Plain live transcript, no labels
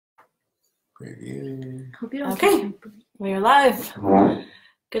Preview. Hope you don't Okay, we're live.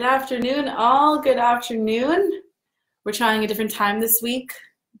 Good afternoon, all. Good afternoon. We're trying a different time this week.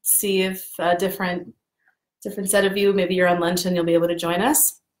 See if a different set of you, maybe you're on lunch and you'll be able to join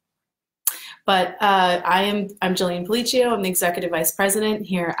us. But I'm Jillian Policio. I'm the Executive Vice President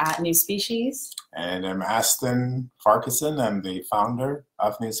here at NuSpecies. And I'm Aston Farquharson. I'm the founder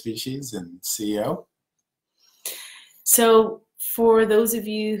of NuSpecies and CEO. So for those of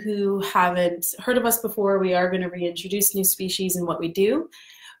you who haven't heard of us before, we are going to reintroduce NuSpecies and what we do.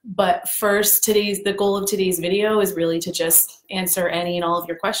 But first, the goal of today's video is really to just answer any and all of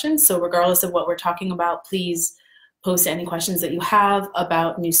your questions. So regardless of what we're talking about, please post any questions that you have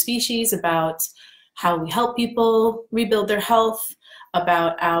about NuSpecies, about how we help people rebuild their health,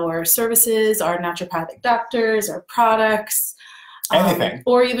 about our services, our naturopathic doctors, our products, anything.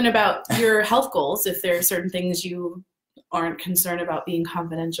 Or even about your health goals. If there are certain things you aren't concerned about being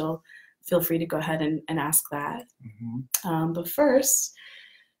confidential, feel free to go ahead and ask that. But first,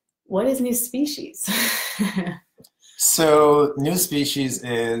 what is NuSpecies? So NuSpecies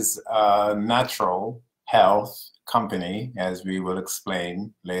is a natural health company, as we will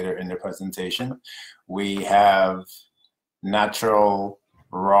explain later in the presentation. We have natural,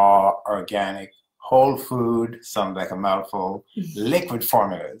 raw, organic, whole food, sounds like a mouthful, liquid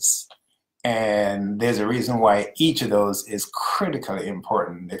formulas. And there's a reason why each of those is critically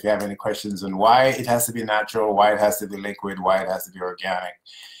important. If you have any questions on why it has to be natural, why it has to be liquid, why it has to be organic,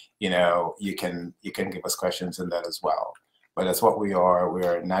 you can give us questions on that as well. But that's what we are.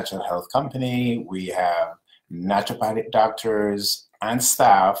 We're a natural health company. We have naturopathic doctors and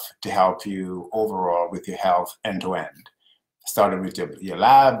staff to help you overall with your health end to end. Starting with your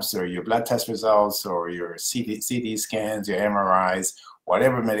labs or your blood test results or your CT scans, your MRIs,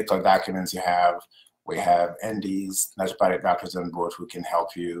 whatever medical documents you have, we have NDs, naturopathic doctors on board who can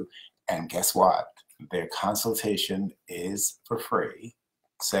help you. And guess what? Their consultation is for free.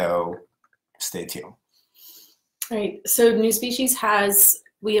 So stay tuned. All right, so NuSpecies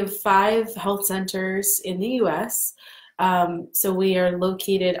we have 5 health centers in the U.S. So we are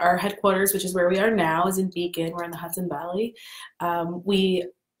located, our headquarters, which is where we are now, is in Beacon. We're in the Hudson Valley. We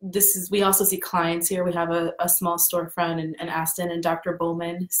also see clients here. We have a small storefront in Aston, and Dr.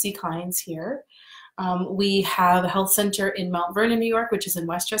 Bowman see clients here. We have a health center in Mount Vernon, New York, which is in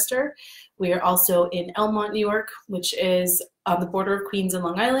Westchester. We are also in Elmont, New York, which is on the border of Queens and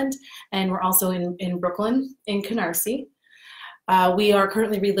Long Island. And we're also in Brooklyn, in Canarsie. We are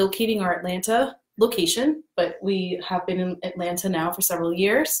currently relocating our Atlanta location, but we have been in Atlanta now for several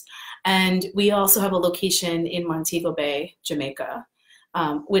years. And we also have a location in Montego Bay, Jamaica.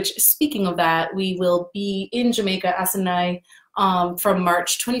 Which, speaking of that, we will be in Jamaica, Aston and I, from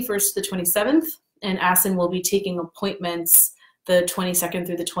March 21st to the 27th, and Aston will be taking appointments the 22nd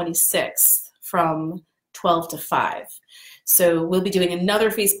through the 26th from 12 to 5. So we'll be doing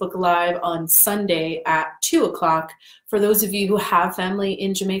another Facebook Live on Sunday at 2 o'clock. For those of you who have family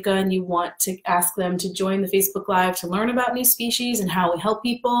in Jamaica and you want to ask them to join the Facebook Live to learn about NuSpecies and how we help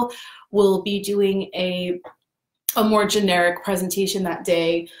people, we'll be doing a more generic presentation that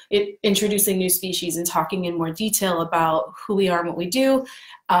day, introducing NuSpecies and talking in more detail about who we are and what we do.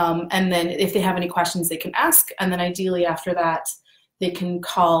 And then if they have any questions, they can ask. And then ideally after that, they can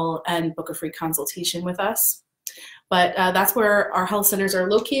call and book a free consultation with us. But that's where our health centers are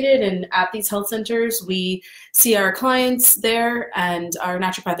located. And at these health centers, we see our clients there, and our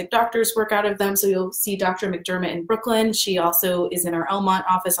naturopathic doctors work out of them. So you'll see Dr. McDermott in Brooklyn. She also is in our Elmont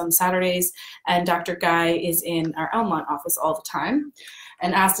office on Saturdays. And Dr. Guy is in our Elmont office all the time.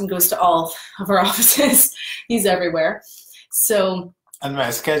 And Aston goes to all of our offices. He's everywhere. So. And my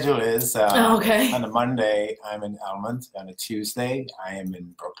schedule is okay. On a Monday, I'm in Elmont. On a Tuesday, I am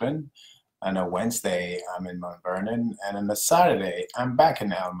in Brooklyn. On a Wednesday, I'm in Mount Vernon, and on a Saturday, I'm back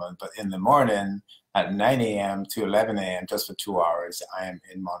in Elmont. But in the morning, at 9 a.m. to 11 a.m., just for 2 hours, I am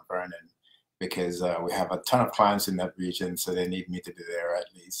in Mount Vernon because we have a ton of clients in that region, so they need me to be there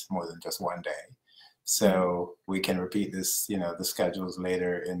at least more than just one day. So we can repeat this, the schedules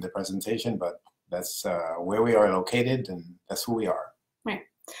later in the presentation, but that's where we are located, and that's who we are. Right.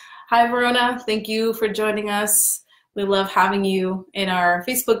 Hi, Verona. Thank you for joining us. We love having you in our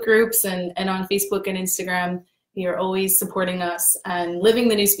Facebook groups and on Facebook and Instagram. You're always supporting us and living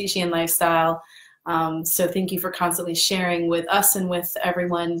the NuSpecies lifestyle. So thank you for constantly sharing with us and with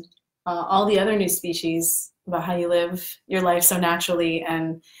everyone, all the other NuSpecies, about how you live your life so naturally.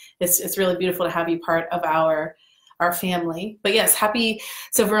 And it's really beautiful to have you part of our family. But yes,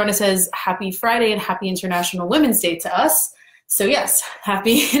 so Verona says, happy Friday and happy International Women's Day to us. So yes,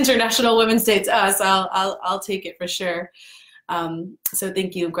 happy International Women's Day to us. I'll take it for sure. So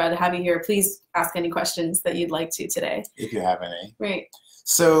thank you. Glad to have you here. Please ask any questions that you'd like to today. If you have any. Right.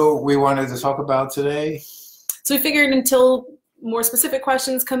 So we wanted to talk about today. So we figured until more specific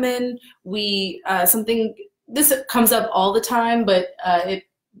questions come in, this comes up all the time, but a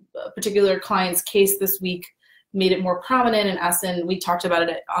particular client's case this week made it more prominent, and Aston, we talked about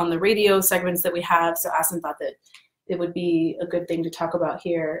it on the radio segments that we have, so Aston thought that it would be a good thing to talk about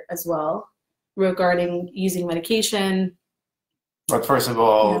here as well regarding using medication. But first of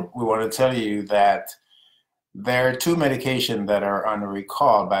all, we want to tell you that there are 2 medications that are on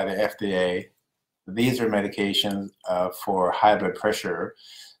recall by the FDA. These are medications for high blood pressure.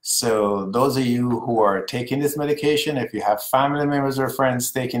 So those of you who are taking this medication, if you have family members or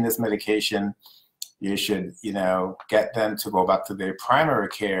friends taking this medication, you should, get them to go back to their primary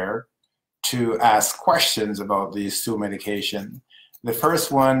care to ask questions about these 2 medications. The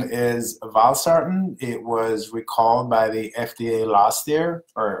first one is valsartan. It was recalled by the FDA last year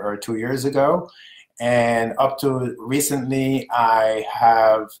or 2 years ago. And up to recently, I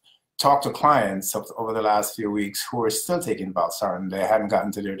have talked to clients over the last few weeks who are still taking valsartan. They haven't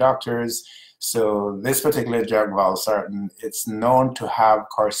gotten to their doctors. So this particular drug, valsartan, it's known to have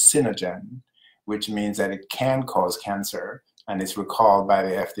carcinogen, which means that it can cause cancer, and it's recalled by the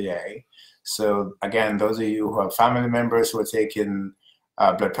FDA. So again, those of you who have family members who are taking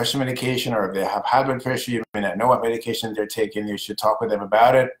blood pressure medication, or if they have high blood pressure, you may not know what medication they're taking, you should talk with them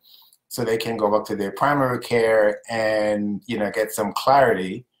about it so they can go back to their primary care and get some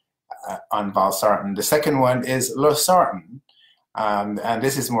clarity on valsartan. The second one is losartan, and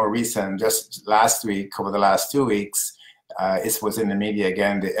this is more recent. Just last week, over the last 2 weeks, it was in the media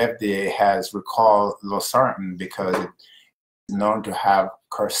again. The FDA has recalled losartan because it's known to have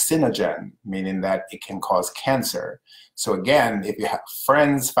carcinogen, meaning that it can cause cancer. So again, if you have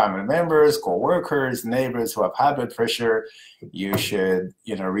friends, family members, co-workers, neighbors who have high blood pressure, you should,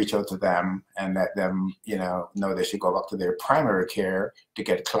 reach out to them and let them, know they should go back to their primary care to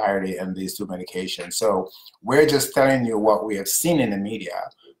get clarity on these 2 medications. So we're just telling you what we have seen in the media,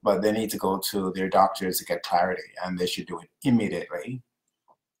 but they need to go to their doctors to get clarity, and they should do it immediately.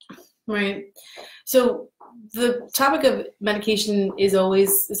 Right. So the topic of medication is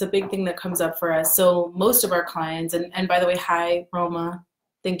a big thing that comes up for us. So most of our clients, and by the way, hi, Roma,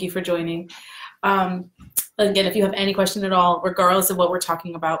 thank you for joining. Again, if you have any question at all, regardless of what we're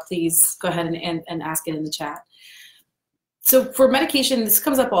talking about, please go ahead and ask it in the chat. So for medication, this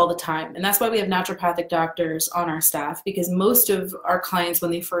comes up all the time, and that's why we have naturopathic doctors on our staff, because most of our clients,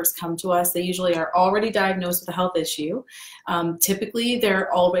 when they first come to us, they usually are already diagnosed with a health issue. Typically, they've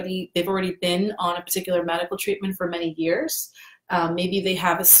already been on a particular medical treatment for many years. Maybe they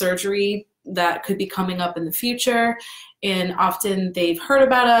have a surgery that could be coming up in the future, and often they've heard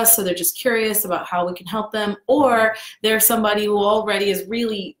about us, so they're just curious about how we can help them, or they're somebody who already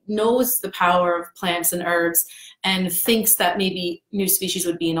really knows the power of plants and herbs and thinks that maybe NuSpecies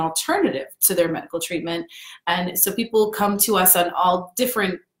would be an alternative to their medical treatment. And so people come to us on all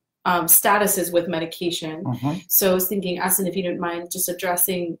different statuses with medication. So I was thinking, Aston, if you didn't mind just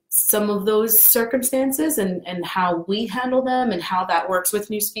addressing some of those circumstances and how we handle them and how that works with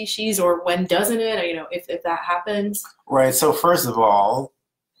NuSpecies, or when doesn't it, or, if that happens. Right. So first of all,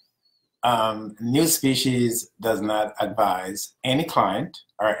 NuSpecies does not advise any client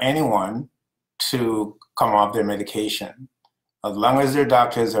or anyone to come off their medication. As long as their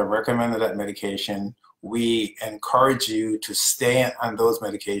doctors have recommended that medication, we encourage you to stay on those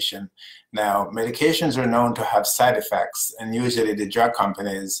medications. Now, medications are known to have side effects, and usually the drug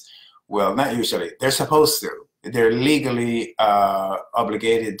companies, well, not usually, they're supposed to. They're legally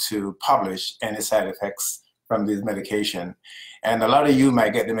obligated to publish any side effects from these medication. And a lot of you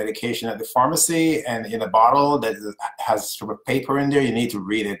might get the medication at the pharmacy, and in a bottle that has sort of paper in there, you need to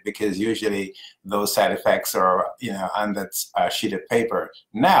read it, because usually those side effects are, on that sheet of paper.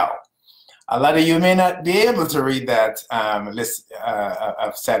 Now, a lot of you may not be able to read that list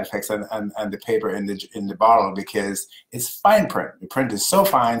of side effects and the paper in the bottle, because it's fine print. The print is so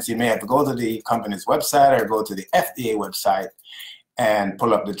fine, so you may have to go to the company's website or go to the FDA website and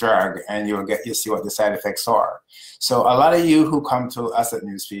pull up the drug, and you'll see what the side effects are. So a lot of you who come to us at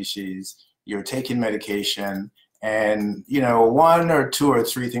NuSpecies, you're taking medication, and 1 or 2 or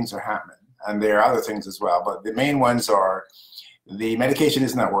 3 things are happening, and there are other things as well, but the main ones are the medication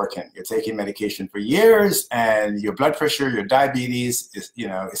is not working. You're taking medication for years, and your blood pressure, your diabetes is,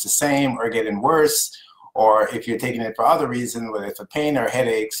 it's the same or getting worse. Or if you're taking it for other reasons, whether it's for pain or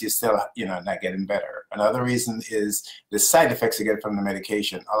headaches, you're still, not getting better. Another reason is the side effects you get from the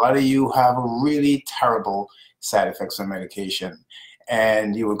medication. A lot of you have really terrible side effects from medication.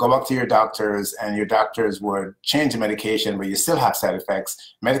 and you would go back to your doctors, and your doctors would change the medication, but you still have side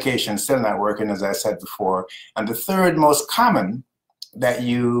effects. Medication still not working, as I said before. And the third most common that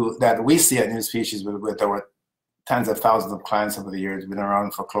we see at NuSpecies with our tens of thousands of clients over the years, been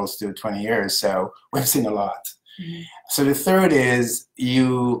around for close to 20 years, so we've seen a lot. Mm-hmm. So the third is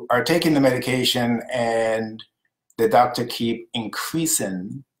you are taking the medication and the doctor keep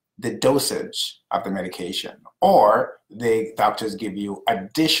increasing the dosage of the medication, or the doctors give you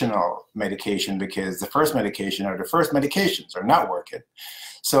additional medication because the first medication or the first medications are not working.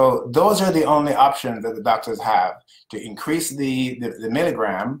 So those are the only options that the doctors have, to increase the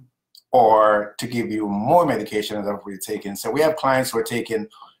milligram or to give you more medication than we're taking. So we have clients who are taking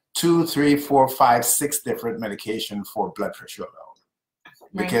 2, 3, 4, 5, 6 different medications for blood pressure alone.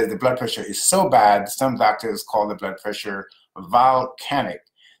 Right. Because the blood pressure is so bad, some doctors call the blood pressure volcanic,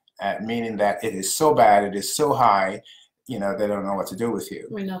 meaning that it is so bad, it is so high, they don't know what to do with you.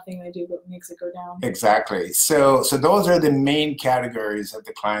 I mean, nothing they do but makes it go down. Exactly. So those are the main categories of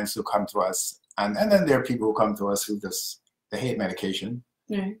the clients who come to us. And then there are people who come to us who they hate medication,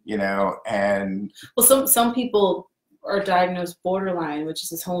 right. And... Well, some people are diagnosed borderline, which is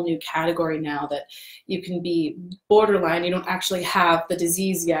this whole new category now, that you can be borderline, you don't actually have the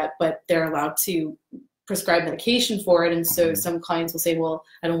disease yet, but they're allowed to prescribe medication for it. And so some clients will say, well,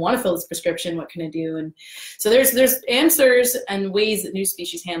 I don't want to fill this prescription, what can I do? And so there's answers and ways that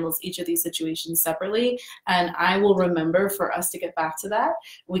NuSpecies handles each of these situations separately. And I will remember for us to get back to that.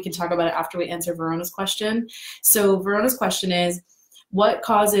 We can talk about it after we answer Verona's question. So Verona's question is, what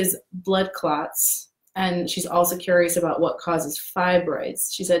causes blood clots? And she's also curious about what causes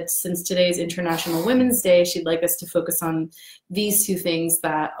fibroids. She said, since today's International Women's Day, she'd like us to focus on these two things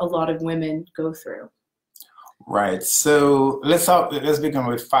that a lot of women go through. Right. So let's begin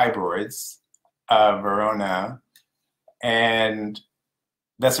with fibroids, Verona. And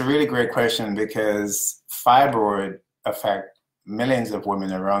that's a really great question, because fibroid affect millions of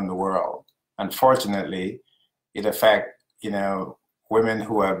women around the world. Unfortunately, it affects, women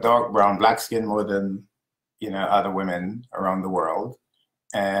who have dark brown, black skin more than, other women around the world.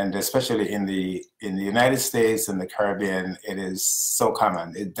 And especially in the United States and the Caribbean, it is so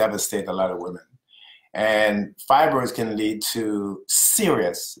common. It devastates a lot of women. And fibroids can lead to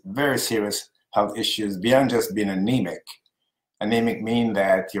serious, very serious health issues beyond just being anemic. Anemic means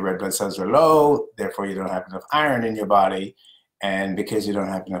that your red blood cells are low, therefore you don't have enough iron in your body. And because you don't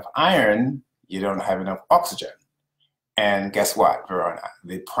have enough iron, you don't have enough oxygen. And guess what, Verona?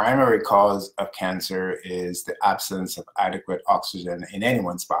 The primary cause of cancer is the absence of adequate oxygen in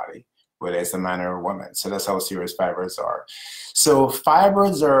anyone's body, whether it's a man or a woman. So that's how serious fibroids are. So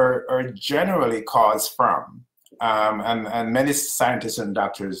fibroids are generally caused from, and many scientists and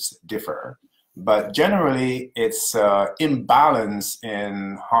doctors differ, but generally it's imbalance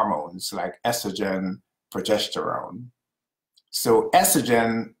in hormones like estrogen, progesterone. So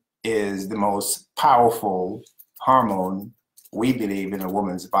estrogen is the most powerful hormone, we believe, in a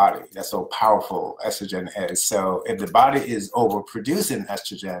woman's body. That's how powerful estrogen is. So if the body is overproducing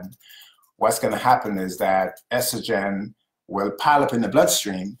estrogen, what's going to happen is that estrogen will pile up in the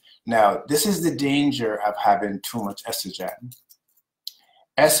bloodstream. Now, this is the danger of having too much estrogen.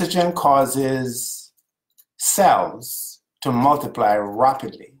 Estrogen causes cells to multiply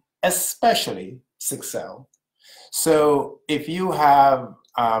rapidly, especially sickle cell. So if you have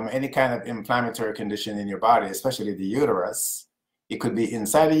any kind of inflammatory condition in your body, especially the uterus, it could be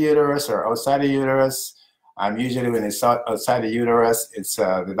inside the uterus or outside the uterus. Usually when it's outside the uterus, it's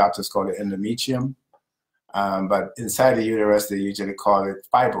the doctors call it endometrium. But inside the uterus, they usually call it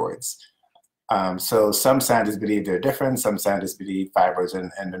fibroids. So some scientists believe they're different. Some scientists believe fibroids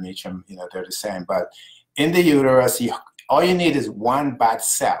and endometrium, they're the same. But in the uterus, all you need is one bad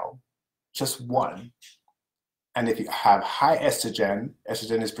cell, just one. And if you have high estrogen,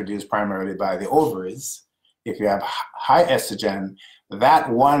 estrogen is produced primarily by the ovaries. If you have high estrogen, that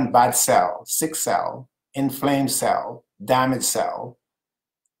one bad cell, sick cell, inflamed cell, damaged cell,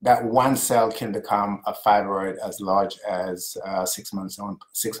 that one cell can become a fibroid as large as a 6 months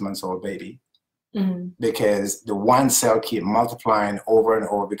old baby. Mm-hmm. Because the one cell keep multiplying over and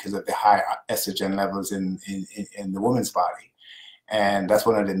over because of the high estrogen levels in the woman's body. And that's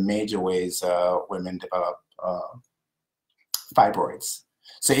one of the major ways women develop fibroids.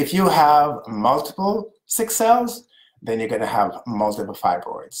 So if you have multiple sick cells, then you're going to have multiple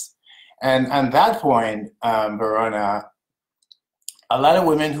fibroids. And at that point, Verona, a lot of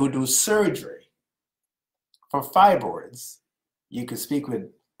women who do surgery for fibroids, you could speak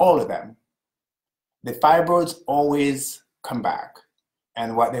with all of them. The fibroids always come back.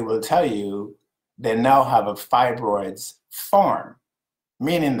 And what they will tell you, they now have a fibroids form.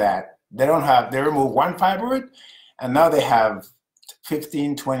 meaning that they remove one fibroid, and now they have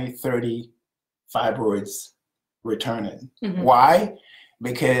 15, 20, 30 fibroids returning. Mm-hmm. Why?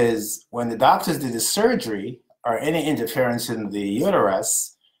 Because when the doctors do the surgery or any interference in the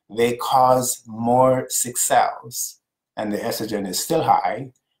uterus, they cause more sick cells, and the estrogen is still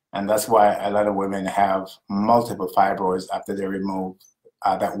high. And that's why a lot of women have multiple fibroids after they remove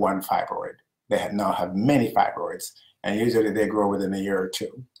that one fibroid. They now have many fibroids, and usually they grow within a year or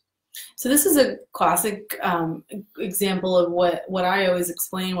two. So this is a classic example of what I always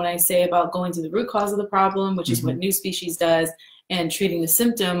explain when I say about going to the root cause of the problem, which is what NuSpecies does, and treating the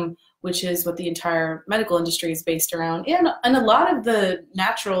symptom, which is what the entire medical industry is based around. And a lot of the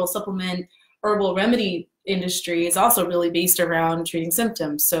natural supplement herbal remedy industry is also really based around treating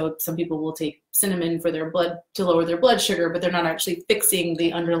symptoms. So some people will take cinnamon for their blood to lower their blood sugar, but they're not actually fixing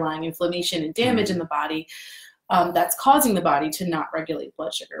the underlying inflammation and damage in the body that's causing the body to not regulate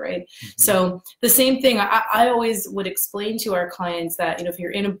blood sugar, right? So the same thing, I always would explain to our clients that, you know, if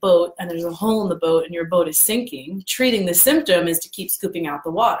you're in a boat and there's a hole in the boat and your boat is sinking, treating the symptom is to keep scooping out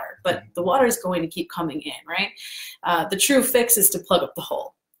the water, but the water is going to keep coming in, right? The true fix is to plug up the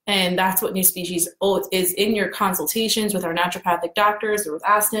hole. And that's what NuSpecies is in your consultations with our naturopathic doctors or with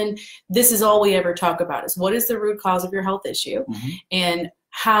Aston. This is all we ever talk about, is what is the root cause of your health issue, and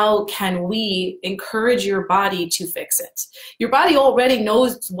how can we encourage your body to fix it? Your body already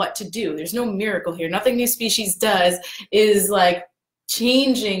knows what to do. There's no miracle here. Nothing NuSpecies does is like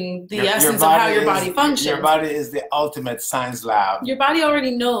changing the essence of how your body functions. Your body is the ultimate science lab. Your body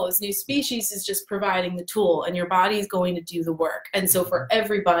already knows. NuSpecies is just providing the tool, and your body is going to do the work. And so for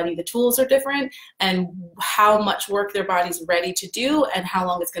everybody, the tools are different, and how much work their body's ready to do and how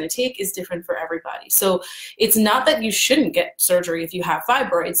long it's going to take is different for everybody. So it's not that you shouldn't get surgery if you have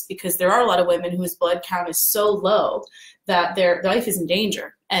fibroids, because there are a lot of women whose blood count is so low that their life is in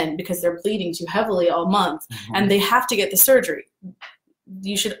danger, and because they're bleeding too heavily all month, and they have to get the surgery.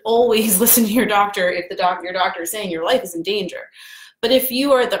 You should always listen to your doctor if your doctor is saying your life is in danger. But if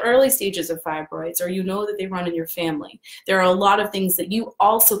you are at the early stages of fibroids, or you know that they run in your family, there are a lot of things that you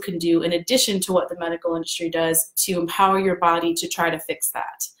also can do in addition to what the medical industry does to empower your body to try to fix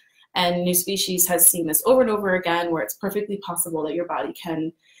that. And NuSpecies has seen this over and over again, where it's perfectly possible that your body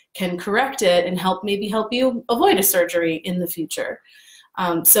can correct it and maybe help you avoid a surgery in the future.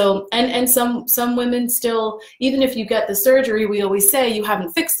 And some women still, even if you get the surgery, we always say you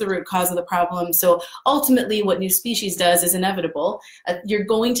haven't fixed the root cause of the problem. So ultimately what NuSpecies does is inevitable. You're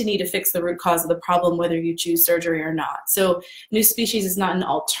going to need to fix the root cause of the problem whether you choose surgery or not. So NuSpecies is not an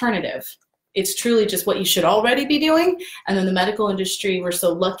alternative. It's truly just what you should already be doing. And then the medical industry, we're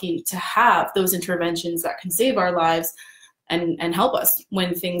so lucky to have those interventions that can save our lives and help us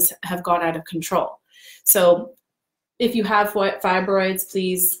when things have gone out of control. So if you have fibroids,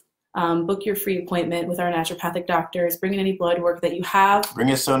 please book your free appointment with our naturopathic doctors. Bring in any blood work that you have. Bring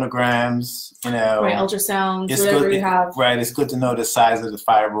your sonograms, you know. Right, ultrasounds, whatever you have. Right, it's good to know the size of the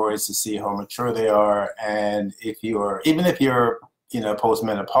fibroids to see how mature they are. And even if you're, you know,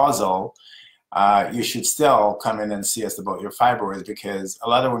 postmenopausal, you should still come in and see us about your fibroids, because a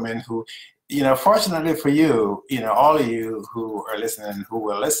lot of women who, you know, fortunately for you, you know, all of you who are listening, who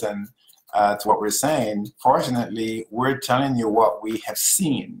will listen, to what we're saying, fortunately, we're telling you what we have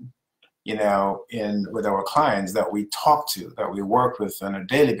seen, you know, with our clients that we talk to, that we work with on a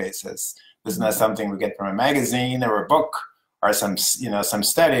daily basis. This is not something we get from a magazine or a book or some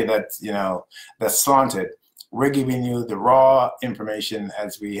study that, you know, that's slanted. We're giving you the raw information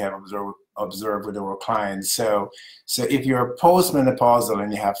as we have observed with our clients. So if you're postmenopausal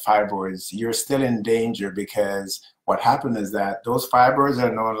and you have fibroids, you're still in danger, because what happened is that those fibroids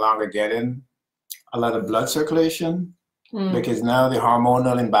are no longer getting a lot of blood circulation, because now the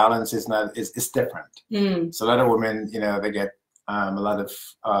hormonal imbalance is different. So a lot of women, you know, they get a lot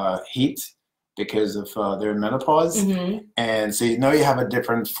of heat because of their menopause. And so, you know, you have a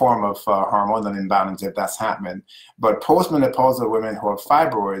different form of hormonal imbalance if that's happening. But postmenopausal women who have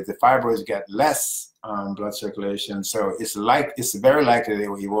fibroids, the fibroids get less blood circulation. So it's very likely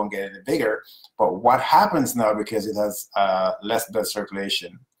that you won't get any bigger. But what happens now, because it has less blood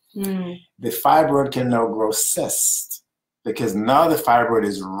circulation, the fibroid can now grow cysts, because now the fibroid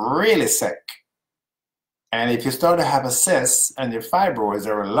is really sick. And if you start to have a cyst and your fibroids,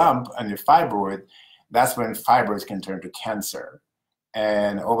 or a lump on your fibroid, that's when fibroids can turn to cancer.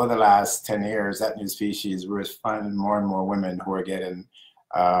 And over the last 10 years at NuSpecies, we're finding more and more women who are getting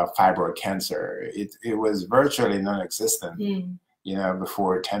fibroid cancer. It was virtually non-existent, you know,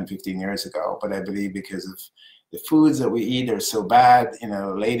 before 10, 15 years ago. But I believe because of the foods that we eat are so bad, you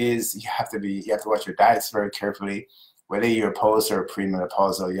know, ladies, you have to watch your diets very carefully. whether you're post or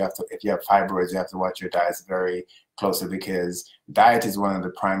premenopausal, if you have fibroids, you have to watch your diets very closely, because diet is one of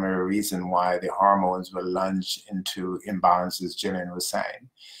the primary reasons why the hormones will lunge into imbalances, Jillian was saying.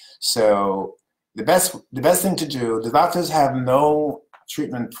 So the best thing to do, the doctors have no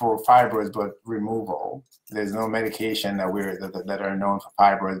treatment for fibroids but removal. There's no medication that are known for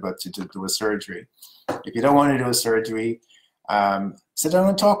fibroids but to do a surgery. If you don't want to do a surgery, sit down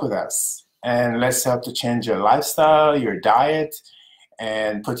and talk with us, and let's help to change your lifestyle, your diet,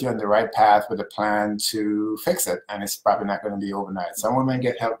 and put you on the right path with a plan to fix it. And it's probably not going to be overnight. Some women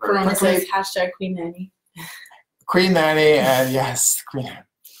get help very quickly. Says #Queen Nanny. Queen Nanny, and yes, Queen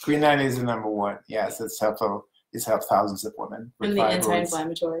Nanny is the #1. Yes, it's helpful. It's helped thousands of women. And the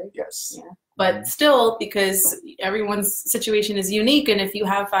anti-inflammatory. Yes. Yeah. But still, because everyone's situation is unique, and if you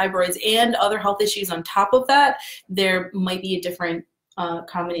have fibroids and other health issues on top of that, there might be a different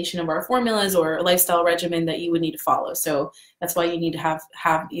combination of our formulas or lifestyle regimen that you would need to follow. So that's why you need to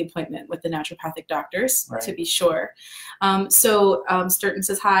have the appointment with the naturopathic doctors, right, to be sure. Sturton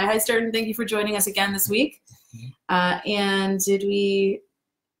says, hi Sturton, thank you for joining us again this week. And did we,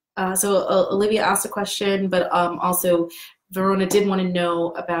 Olivia asked a question, but also Verona did want to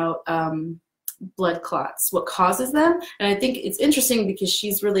know about blood clots, what causes them. And I think it's interesting because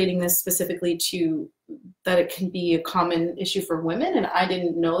she's relating this specifically to that it can be a common issue for women, and I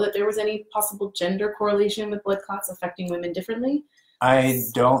didn't know that there was any possible gender correlation with blood clots affecting women differently. I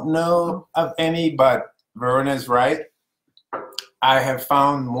don't know of any, but Verona's right. I have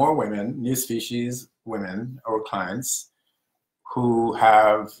found more women, NuSpecies women or clients, who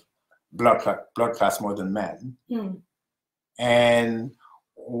have blood clots more than men. And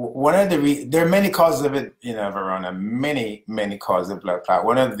one of there are many causes of it, Verona, many causes of blood clot.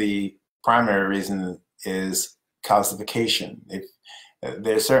 One of the primary reasons is calcification. If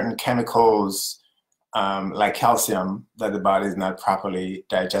there are certain chemicals like calcium that the body is not properly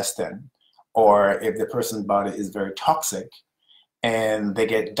digesting, or if the person's body is very toxic and they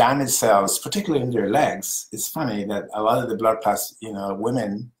get damaged cells, particularly in their legs. It's funny that a lot of the blood clots,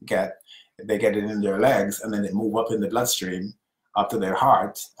 women get it in their legs, and then they move up in the bloodstream up to their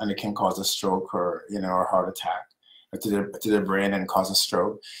heart, and it can cause a stroke or a heart attack to their brain and cause a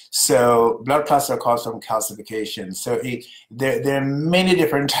stroke. So blood clots are caused from calcification. So there are many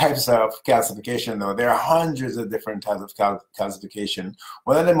different types of calcification, though. There are hundreds of different types of calcification.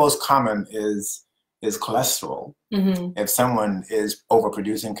 One of the most common is cholesterol. If someone is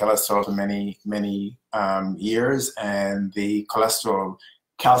overproducing cholesterol for many years, and the cholesterol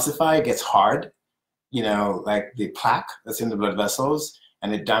calcify, gets hard, like the plaque that's in the blood vessels,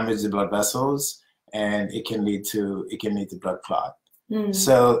 and it damages the blood vessels, and it can lead to blood clot.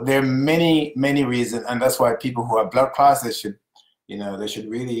 So there are many reasons, and that's why people who have blood clots, they should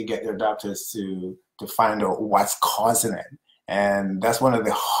really get their doctors to find out what's causing it. And that's one of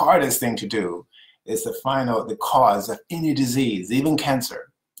the hardest thing to do, is to find out the cause of any disease, even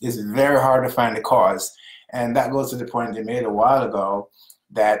cancer. It's very hard to find the cause, and that goes to the point they made a while ago,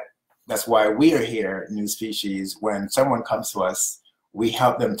 that's why we are here, NuSpecies. When someone comes to us, we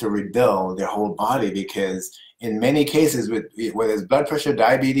help them to rebuild their whole body, because in many cases, whether it's blood pressure,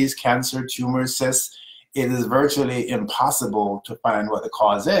 diabetes, cancer, tumors, cysts, it is virtually impossible to find what the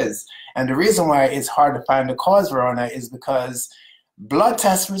cause is. And the reason why it's hard to find the cause, Verona, is because blood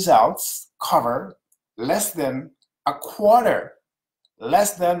test results cover less than a quarter of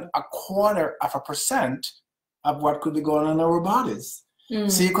a percent of what could be going on in our bodies.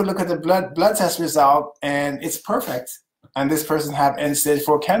 So you could look at the blood test result, and it's perfect, and this person have end-stage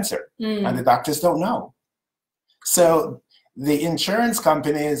 4 cancer, and the doctors don't know. So the insurance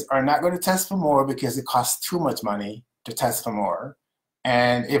companies are not going to test for more because it costs too much money to test for more.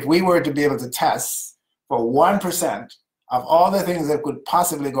 And if we were to be able to test for 1% of all the things that could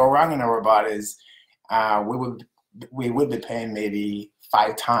possibly go wrong in our bodies, we would be paying maybe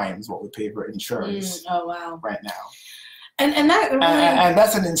 5 times what we pay for insurance. Oh, wow. Right now. And that really... and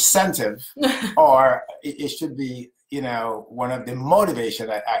that's an incentive, or it should be, one of the motivation,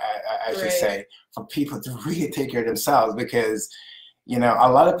 I should say, for people to really take care of themselves, because, a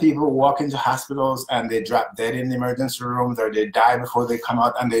lot of people walk into hospitals and they drop dead in the emergency rooms, or they die before they come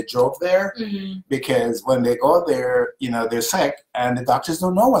out, and they drove there because when they go there, they're sick, and the doctors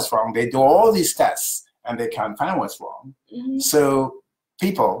don't know what's wrong. They do all these tests and they can't find what's wrong. So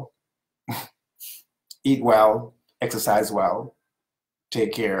people, eat well, exercise well,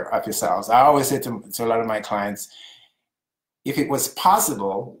 take care of yourselves. I always say to a lot of my clients, if it was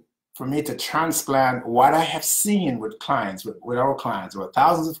possible for me to transplant what I have seen with clients, with our clients, with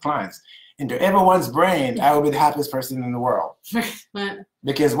thousands of clients, into everyone's brain, I will be the happiest person in the world.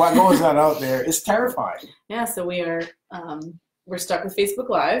 Because what goes on out there is terrifying. Yeah, so we're stuck with Facebook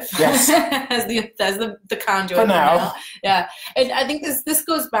Live. Yes. as the conduit for now. Yeah. And I think this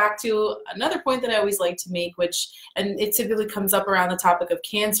goes back to another point that I always like to make, and it typically comes up around the topic of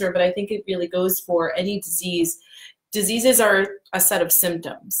cancer, but I think it really goes for any disease. Diseases are a set of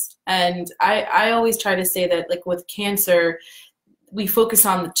symptoms. And I always try to say that, like, with cancer, we focus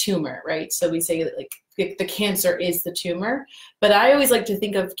on the tumor, right? So we say that, like, the cancer is the tumor, but I always like to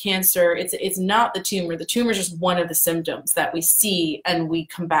think of cancer, it's not the tumor. The tumor is just one of the symptoms that we see and we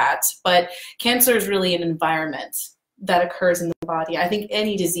combat, but cancer is really an environment that occurs in the body. I think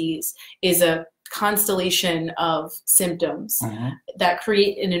any disease is a constellation of symptoms that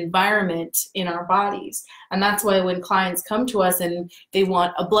create an environment in our bodies. And that's why when clients come to us and they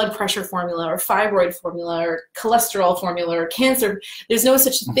want a blood pressure formula or fibroid formula or cholesterol formula or cancer, there's no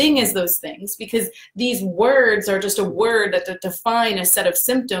such thing as those things, because these words are just a word that define a set of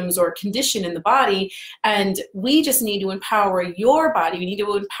symptoms or condition in the body. And we just need to empower your body. We need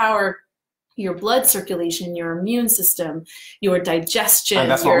to empower your blood circulation, your immune system, your digestion, and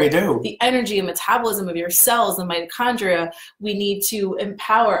that's what we do. The energy and metabolism of your cells, the mitochondria. We need to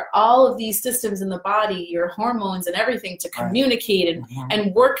empower all of these systems in the body, your hormones and everything, to communicate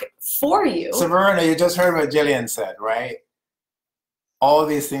and work for you. So Verona, you just heard what Jillian said, right? All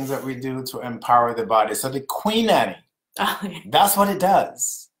these things that we do to empower the body. So the Queen Nanny, that's what it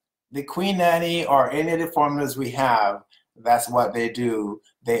does. The Queen Nanny or any of the formulas we have, that's what they do.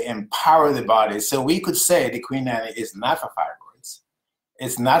 They empower the body. So we could say the Queen Nanny is not for fibroids.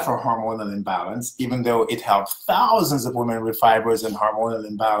 It's not for hormonal imbalance, even though it helps thousands of women with fibroids and hormonal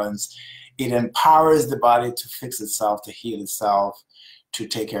imbalance. It empowers the body to fix itself, to heal itself, to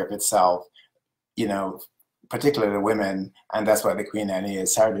take care of itself, you know, particularly women, and that's what the Queen Nanny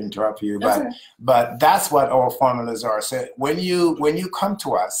is. Sorry to interrupt you, but that's what our formulas are. So when you come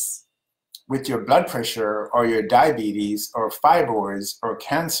to us with your blood pressure or your diabetes or fibroids or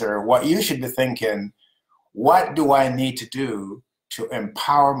cancer, what you should be thinking, what do I need to do to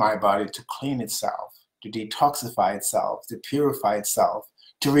empower my body to clean itself, to detoxify itself, to purify itself,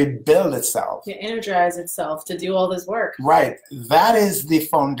 to rebuild itself, to energize itself, to do all this work. Right. That is the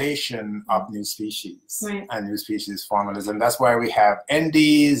foundation of NuSpecies and NuSpecies formulas. And that's why we have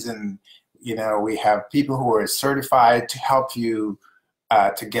NDs, and you know, we have people who are certified to help you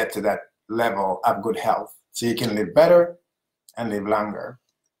to get to that level of good health, so you can live better and live longer.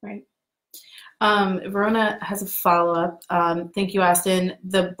 Right. Verona has a follow-up. Thank you, Aston.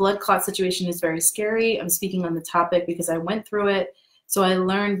 The blood clot situation is very scary. I'm speaking on the topic because I went through it. So I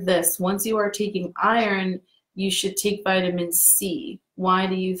learned this. Once you are taking iron, you should take vitamin C. Why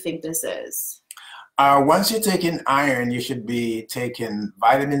do you think this is? Once you're taking iron, you should be taking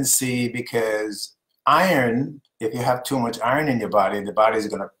vitamin C, because iron, if you have too much iron in your body, the body is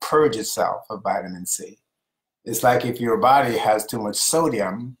going to purge itself of vitamin C. It's like if your body has too much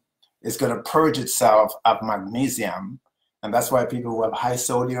sodium, it's going to purge itself of magnesium. And that's why people who have high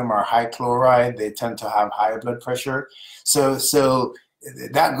sodium or high chloride, they tend to have higher blood pressure. So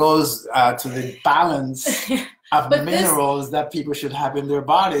that goes to the balance of minerals that people should have in their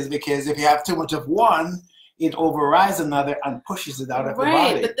bodies, because if you have too much of one, it overrides another and pushes it out of the body.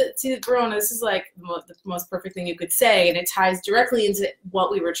 Right, but see, Verona, this is like the most perfect thing you could say, and it ties directly into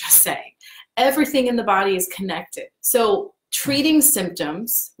what we were just saying. Everything in the body is connected. So treating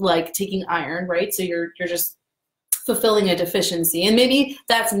symptoms like taking iron, right? So you're just fulfilling a deficiency, and maybe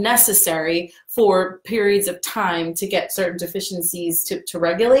that's necessary for periods of time to get certain deficiencies to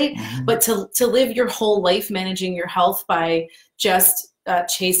regulate. But to live your whole life managing your health by just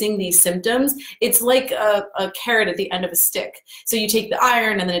chasing these symptoms, it's like a carrot at the end of a stick. So you take the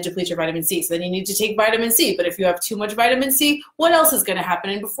iron and then it depletes your vitamin C. So then you need to take vitamin C. But if you have too much vitamin C, what else is going to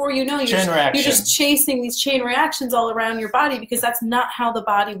happen? And before you know, you're just chasing these chain reactions all around your body, because that's not how the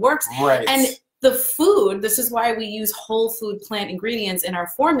body works. Right. And the food, this is why we use whole food plant ingredients in our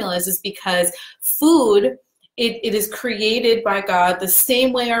formulas, is because food, it is created by God the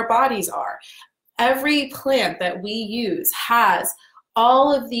same way our bodies are. Every plant that we use has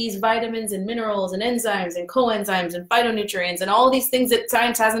all of these vitamins and minerals and enzymes and coenzymes and phytonutrients and all these things that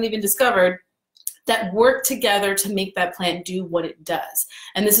science hasn't even discovered that work together to make that plant do what it does.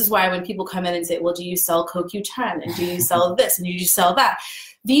 And this is why when people come in and say, well, do you sell CoQ10? And do you sell this? And do you sell that?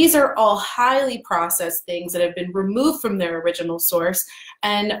 These are all highly processed things that have been removed from their original source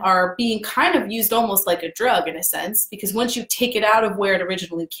and are being kind of used almost like a drug in a sense, because once you take it out of where it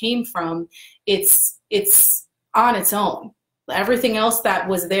originally came from, it's on its own. everything else that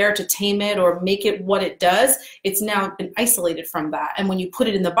was there to tame it or make it what it does, it's now been isolated from that. And when you put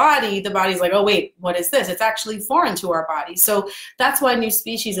it in the body's like, oh wait, what is this? It's actually foreign to our body. So that's why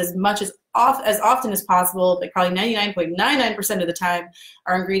NuSpecies, as much as often as possible, like probably 99.99% of the time,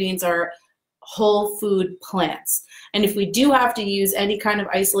 our ingredients are whole food plants. And if we do have to use any kind of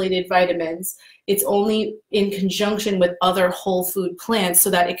isolated vitamins, it's only in conjunction with other whole food plants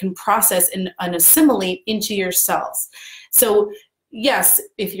so that it can process and assimilate into your cells. So yes,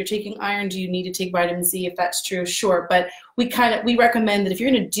 if you're taking iron, do you need to take vitamin C? If that's true, sure. But we recommend that if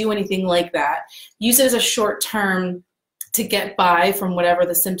you're going to do anything like that, use it as a short term to get by from whatever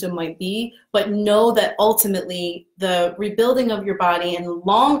the symptom might be, but know that ultimately the rebuilding of your body and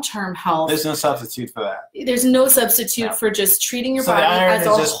long-term health, there's no substitute for that. There's no substitute for just treating your body as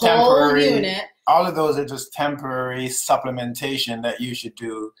a whole unit. All of those are just temporary supplementation that you should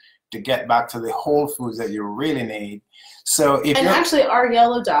do to get back to the whole foods that you really need. So if actually our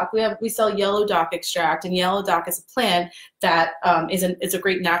yellow dock, we sell yellow dock extract, and yellow dock is a plant that is a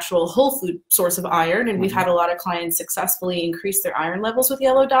great natural whole food source of iron, and we've had a lot of clients successfully increase their iron levels with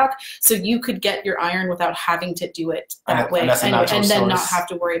yellow dock. So you could get your iron without having to do it that way, and then not have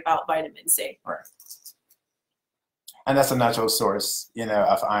to worry about vitamin C. Right. And that's a natural source,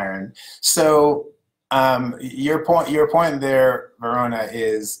 of iron. So your point there, Verona,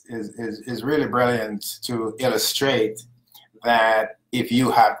 is really brilliant to illustrate that if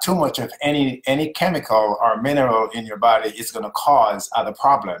you have too much of any chemical or mineral in your body, it's going to cause other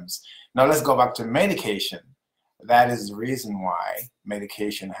problems. Now let's go back to medication. That is the reason why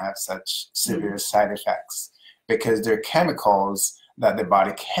medication has such severe side effects, because they're chemicals that the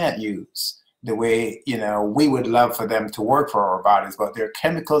body can't use the way we would love for them to work for our bodies, but they're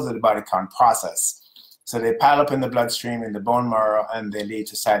chemicals that the body can't process. So they pile up in the bloodstream, in the bone marrow, and they lead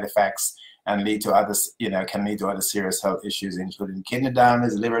to side effects and lead to other, can lead to other serious health issues, including kidney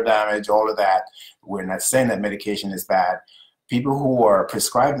damage, liver damage, all of that. We're not saying that medication is bad. People who are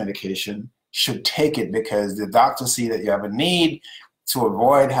prescribed medication should take it because the doctors see that you have a need to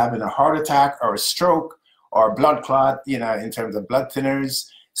avoid having a heart attack or a stroke or blood clot, in terms of blood thinners.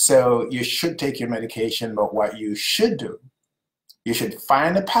 So you should take your medication, but what you should do, you should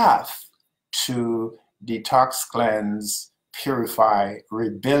find a path to detox, cleanse, purify,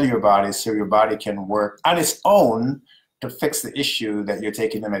 rebuild your body so your body can work on its own to fix the issue that you're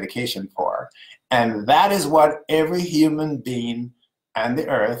taking the medication for. And that is what every human being on the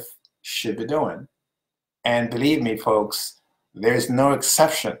earth should be doing. And believe me, folks, there's no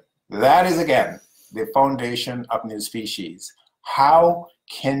exception. That is, again, the foundation of NuSpecies. How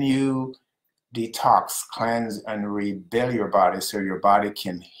can you detox, cleanse, and rebuild your body so your body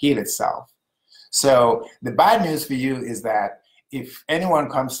can heal itself? So the bad news for you is that if anyone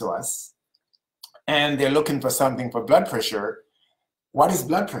comes to us and they're looking for something for blood pressure, what is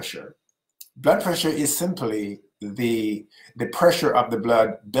blood pressure? Blood pressure is simply the pressure of the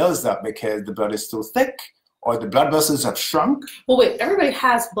blood builds up because the blood is too thick or the blood vessels have shrunk. Well, wait, everybody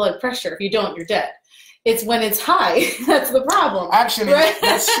has blood pressure. If you don't, you're dead. It's when it's high that's the problem. Actually, right?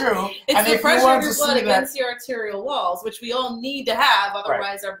 That's true. It's and the if pressure you of your blood against your arterial walls, which we all need to have,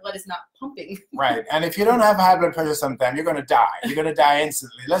 otherwise our blood is not pumping. Right. And if you don't have high blood pressure sometime, you're going to die. You're going to die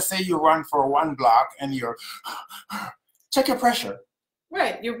instantly. Let's say you run for 1 block and you're, check your pressure.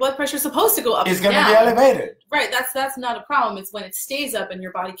 Right. Your blood pressure is supposed to go up. It's going to be elevated. Right. That's not a problem. It's when it stays up and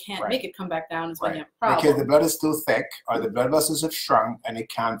your body can't make it come back down is when you have a problem. Because the blood is too thick or the blood vessels have shrunk and it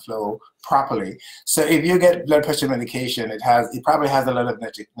can't flow properly. So if you get blood pressure medication, it probably has a lot of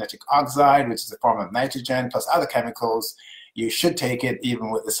nitric oxide, which is a form of nitrogen, plus other chemicals. You should take it even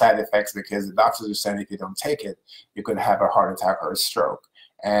with the side effects because the doctors are saying if you don't take it, you could have a heart attack or a stroke.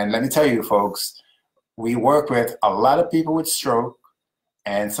 And let me tell you, folks, we work with a lot of people with stroke,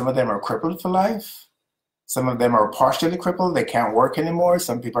 and some of them are crippled for life. Some of them are partially crippled. They can't work anymore.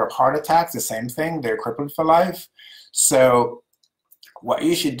 Some people have heart attacks, the same thing. They're crippled for life. So what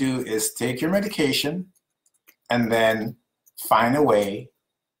you should do is take your medication and then find a way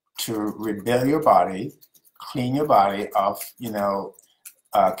to rebuild your body, clean your body of,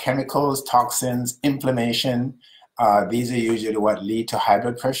 chemicals, toxins, inflammation. These are usually what lead to high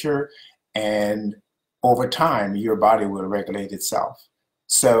blood pressure. And over time, your body will regulate itself.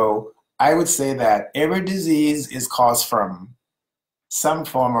 So I would say that every disease is caused from some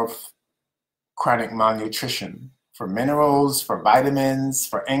form of chronic malnutrition, for minerals, for vitamins,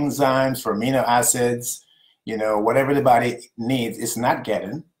 for enzymes, for amino acids, whatever the body needs, it's not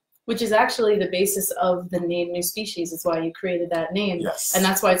getting. Which is actually the basis of the name NuSpecies. Is why you created that name. Yes. And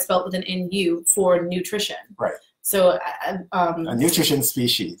that's why it's spelled with an NU for nutrition. Right. So, a nutrition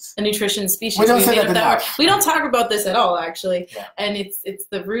species. A nutrition species. We don't say that enough. We don't talk about this at all, actually. Yeah. And it's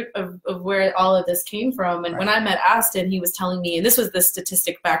the root of where all of this came from. And right. when I met Aston, he was telling me, and this was the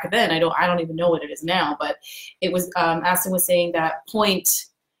statistic back then. I don't even know what it is now, but it was Aston was saying that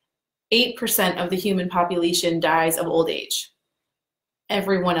 0.8% of the human population dies of old age.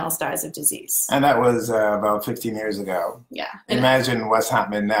 Everyone else dies of disease. And that was about 15 years ago. Yeah. Imagine what's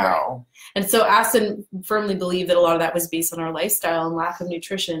happening now. Right. And so Aston firmly believed that a lot of that was based on our lifestyle and lack of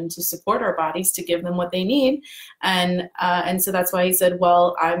nutrition to support our bodies, to give them what they need. And so that's why he said,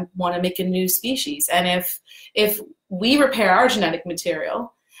 well, I want to make a new species. And if we repair our genetic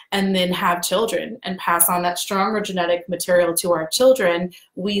material and then have children and pass on that stronger genetic material to our children,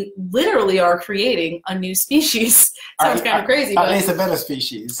 we literally are creating a new species. Sounds kind of crazy, at but least a better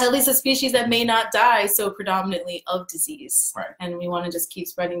species. At least a species that may not die so predominantly of disease. Right. And we want to just keep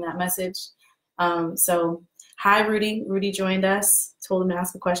spreading that message. So hi, Rudy. Rudy joined us. Told him to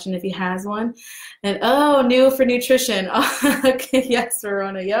ask a question if he has one. And oh, new for nutrition. Oh, okay, yes,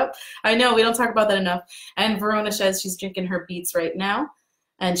 Verona. Yep. I know, we don't talk about that enough. And Verona says she's drinking her beets right now.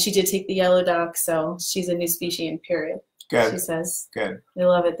 And she did take the yellow dock, so she's a NuSpecies, period. Good. She says. Good. We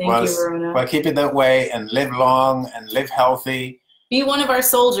love it. Thank you, Verona. Well, keep it that way and live long and live healthy. Be one of our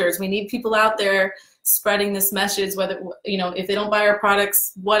soldiers. We need people out there spreading this message, whether, if they don't buy our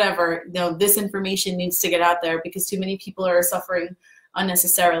products, whatever, this information needs to get out there because too many people are suffering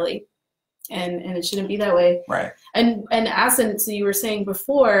unnecessarily. And it shouldn't be that way. Right. And Aston, so you were saying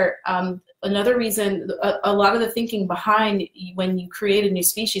before, another reason, a lot of the thinking behind when you create a new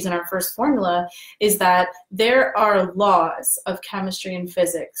species in our first formula is that there are laws of chemistry and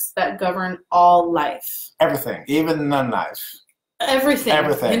physics that govern all life. Everything, even non-life.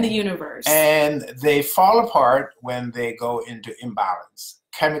 Everything in the universe. And they fall apart when they go into imbalance,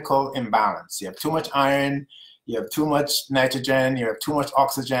 chemical imbalance. You have too much iron, you have too much nitrogen, you have too much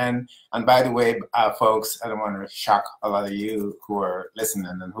oxygen. And by the way, folks, I don't want to shock a lot of you who are listening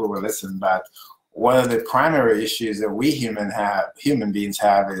and who will listen, but one of the primary issues that we human beings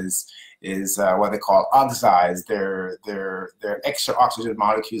have is what they call oxides. They're extra oxygen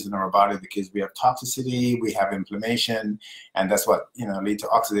molecules in our body because we have toxicity, we have inflammation, and that's what leads to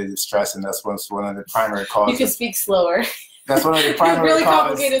oxidative stress, and that's what's one of the primary causes. You can speak slower. That's one of the primary really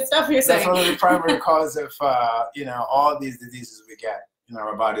complicated stuff you're saying. That's one of the primary causes of all these diseases we get in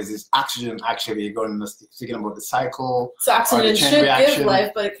our bodies is oxygen actually speaking about the cycle. So oxygen should give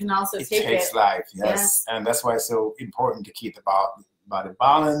life, but it can also take it. It takes life, yes. And that's why it's so important to keep the body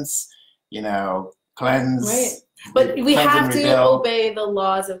balance, cleanse. Right. But we have to obey the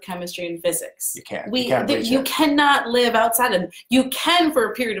laws of chemistry and physics. You can't. You cannot live outside of them. You can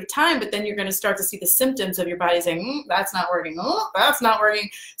for a period of time, but then you're going to start to see the symptoms of your body saying, that's not working. Oh, that's not working.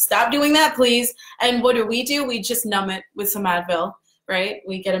 Stop doing that, please. And what do? We just numb it with some Advil, right?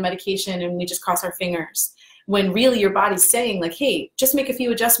 We get a medication and we just cross our fingers. When really your body's saying like, hey, just make a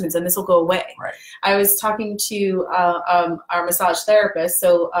few adjustments and this will go away. Right. I was talking to our massage therapist.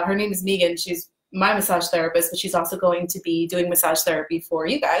 So her name is Megan. She's my massage therapist, but she's also going to be doing massage therapy for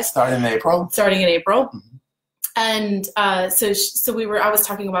you guys. Starting in April. Mm-hmm. And I was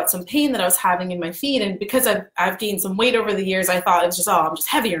talking about some pain that I was having in my feet, and because I've gained some weight over the years, I thought it was just, I'm just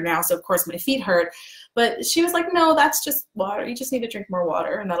heavier now, so of course my feet hurt. But she was like, no, that's just water. You just need to drink more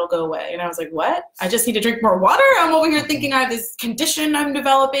water and that'll go away. And I was like, what? I just need to drink more water? I'm over here thinking I have this condition I'm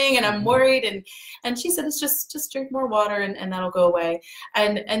developing and I'm worried. And she said, it's just drink more water and that'll go away.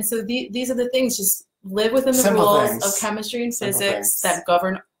 And so these are the things, just live within the rules of chemistry and physics that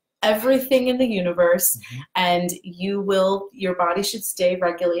govern everything in the universe. And your body should stay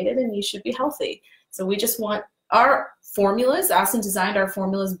regulated and you should be healthy. So we just want our formulas. Aston designed our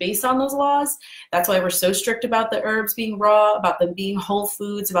formulas based on those laws. That's why we're so strict about the herbs being raw, about them being whole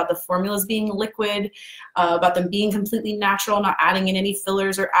foods, about the formulas being liquid, about them being completely natural, not adding in any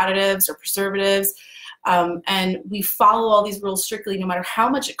fillers or additives or preservatives. And we follow all these rules strictly, no matter how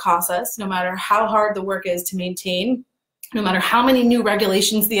much it costs us, no matter how hard the work is to maintain, no matter how many new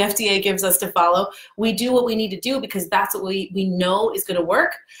regulations the FDA gives us to follow. We do what we need to do because that's what we know is going to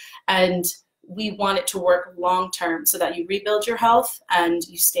work. And we want it to work long term so that you rebuild your health and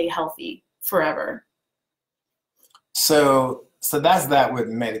you stay healthy forever. So that's that with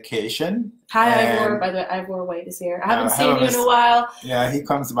medication. Hi, Ivor. By the way, Ivor White is here. I haven't seen you in a while. Yeah, he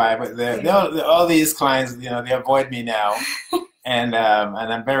comes by, but all these clients, they avoid me now. And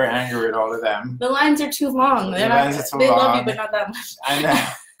I'm very angry with all of them. The lines are too long. They love you, but not that much. I know.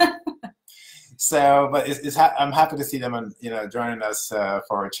 So, but I'm happy to see them, joining us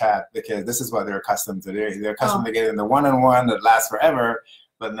for a chat because this is what they're accustomed to. They're accustomed to getting the one-on-one that lasts forever.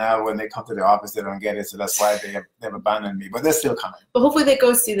 but now when they come to the office, they don't get it. So that's why they've abandoned me. But they're still coming. But hopefully they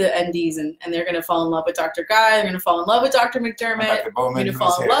go see the NDs and they're going to fall in love with Dr. Guy. They're going to fall in love with Dr. McDermott. Dr. Bowman, you're going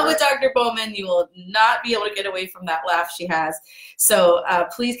to fall in love with Dr. Bowman. You will not be able to get away from that laugh she has. So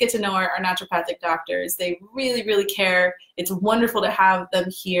please get to know our naturopathic doctors. They really, really care. It's wonderful to have them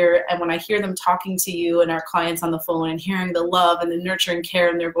here. And when I hear them talking to you and our clients on the phone and hearing the love and the nurture and care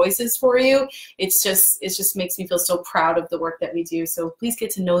in their voices for you, it just makes me feel so proud of the work that we do. So please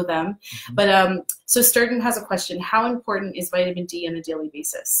get to know them. Mm-hmm. But so Sturgeon has a question. How important is vitamin D on a daily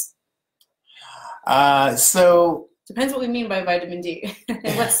basis? So depends what we mean by vitamin D.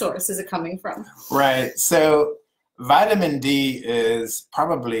 What source is it coming from? Right. So vitamin D is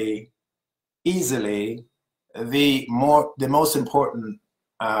probably easily the most important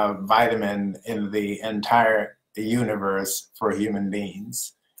vitamin in the entire universe for human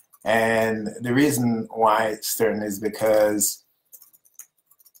beings. And the reason why, Stern, is because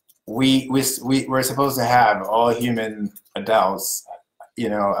we're supposed to have, all human adults,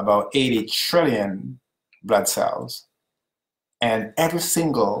 about 80 trillion blood cells. And every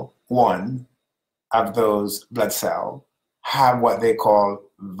single one of those blood cells have what they call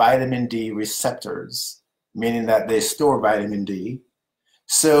vitamin D receptors, meaning that they store vitamin D.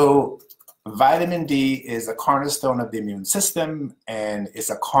 So vitamin D is a cornerstone of the immune system, and it's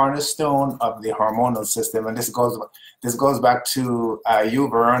a cornerstone of the hormonal system. And this goes back to you,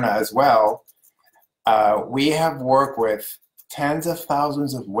 Verona, as well. We have worked with tens of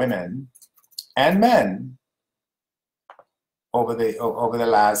thousands of women and men over the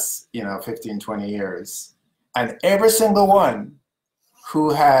last 15, 20 years. And every single one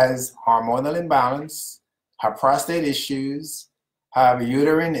who has hormonal imbalance, have prostate issues, have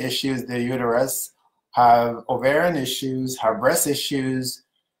uterine issues, their uterus, have ovarian issues, have breast issues,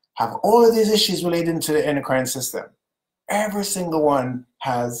 have all of these issues relating to the endocrine system. Every single one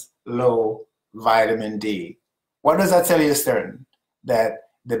has low vitamin D. What does that tell you, Stern? That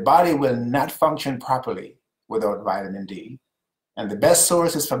the body will not function properly without vitamin D. And the best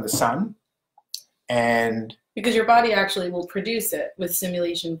source is from the sun. And because your body actually will produce it with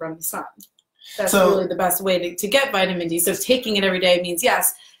stimulation from the sun. That's really the best way to get vitamin D. So taking it every day means,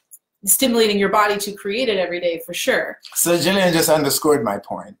 yes, stimulating your body to create it every day for sure. So Jillian just underscored my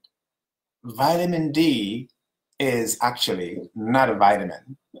point. Vitamin D is actually not a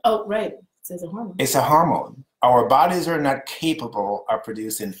vitamin. Oh, right. It's a hormone. It's a hormone. Our bodies are not capable of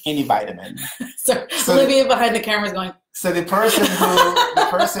producing any vitamin. So Olivia behind the camera is going. So the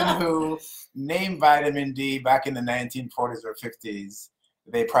person who named vitamin D back in the 1940s or 50s,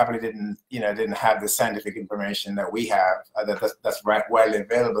 they probably didn't have the scientific information that we have that's widely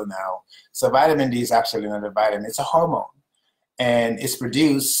available now. So vitamin D is actually not a vitamin; it's a hormone, and it's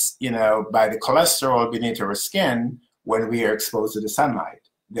produced, by the cholesterol beneath our skin when we are exposed to the sunlight.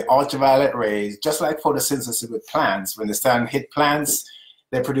 The ultraviolet rays, just like photosynthesis with plants, when the sun hit plants,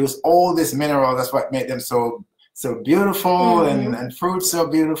 they produce all this mineral. That's what made them so beautiful, mm-hmm. and fruits so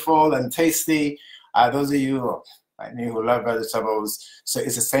beautiful and tasty. Those of you like me who love vegetables, so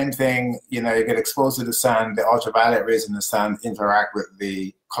it's the same thing. You get exposed to the sun, the ultraviolet rays in the sun interact with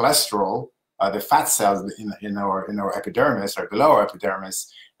the cholesterol, the fat cells in our epidermis or below our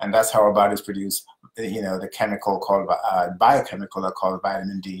epidermis, and that's how our bodies produce the chemical called biochemical called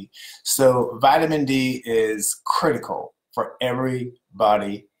vitamin D. So vitamin D is critical for every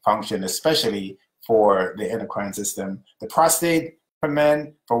body function, especially for the endocrine system. The prostate for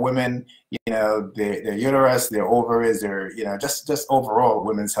men, for women, their uterus, their ovaries, their just overall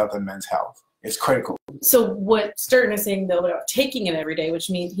women's health and men's health. It's critical. So what Sturgeon is saying though about taking it every day, which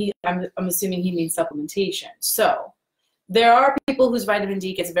means I'm assuming he means supplementation. So there are people whose vitamin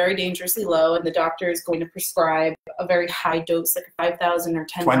D gets very dangerously low, and the doctor is going to prescribe a very high dose, like 5,000 or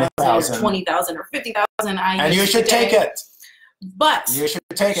 10,000 or 20,000 or 50,000 IUs. And you should take it. But you should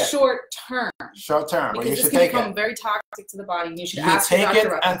take it. Short term. Short term. Because you should this can take become it. very toxic to the body. And you should You take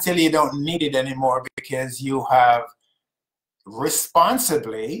it until you don't need it anymore, because you have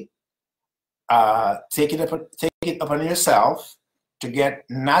responsibly take it upon yourself to get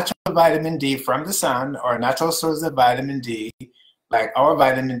natural vitamin D from the sun, or natural source of vitamin D. Like our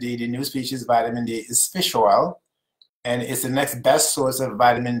vitamin D, the NuSpecies vitamin D, is fish oil, and it's the next best source of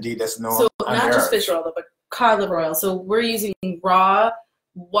vitamin D that's known. So on not Earth. just fish oil, but cod liver oil. So we're using raw,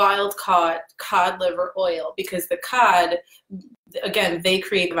 wild-caught cod liver oil, because the cod, again, they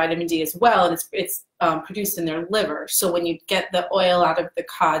create the vitamin D as well, and it's produced in their liver. So when you get the oil out of the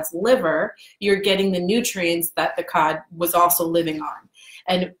cod's liver, you're getting the nutrients that the cod was also living on.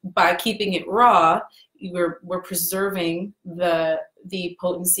 And by keeping it raw, we're preserving the the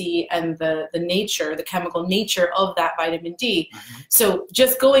potency and the nature, the chemical nature of that vitamin D. So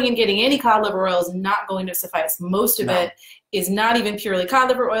just going and getting any cod liver oil is not going to suffice. Most of it is not even purely cod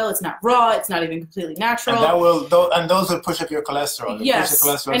liver oil. It's not raw. It's not even completely natural. And those will push up your cholesterol.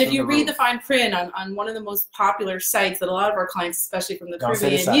 Yes. And if you read the fine print on one of the most popular sites that a lot of our clients, especially from the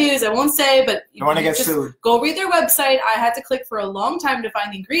Caribbean, use, I won't say, but you want to get sued. Go read their website. I had to click for a long time to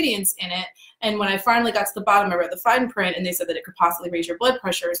find the ingredients in it. And when I finally got to the bottom, I read the fine print, and they said that it could possibly raise your blood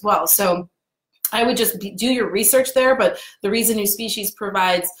pressure as well. So I would just do your research there. But the reason NuSpecies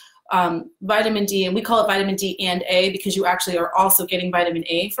provides vitamin D, and we call it vitamin D and A because you actually are also getting vitamin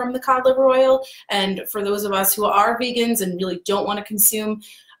A from the cod liver oil. And for those of us who are vegans and really don't want to consume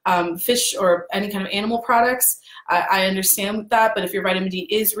fish or any kind of animal products, I understand that, but if your vitamin D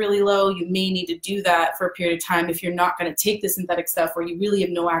is really low, you may need to do that for a period of time if you're not going to take the synthetic stuff where you really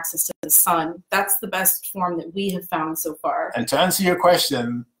have no access to the sun. That's the best form that we have found so far. And to answer your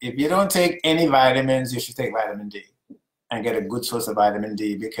question, if you don't take any vitamins, you should take vitamin D and get a good source of vitamin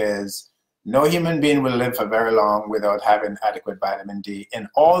D, because no human being will live for very long without having adequate vitamin D. And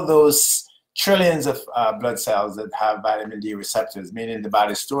all those trillions of blood cells that have vitamin D receptors, meaning the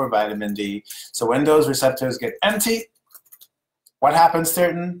body store vitamin D. So when those receptors get empty, what happens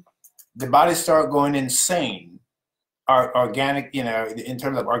to the body start going insane. Organic, in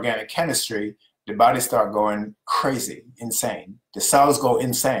terms of organic chemistry, the body start going crazy, insane. The cells go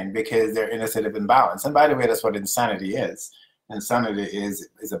insane because they're in a state of imbalance. And by the way, that's what insanity is. Insanity is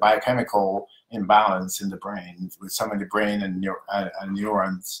a biochemical imbalance in the brain, with some of the brain and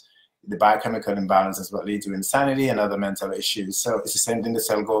neurons. The biochemical imbalance is what leads to insanity and other mental issues. So it's the same thing the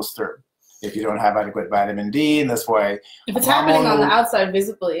cell goes through if you don't have adequate vitamin D, and that's why if it's happening on the outside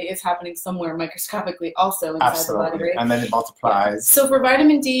visibly, it's happening somewhere microscopically also inside the body, right? And then it multiplies. So for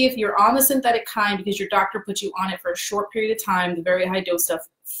vitamin D, if you're on the synthetic kind because your doctor put you on it for a short period of time, the very high dose stuff,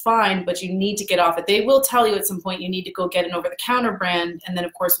 fine, but you need to get off it. They will tell you at some point you need to go get an over-the-counter brand, and then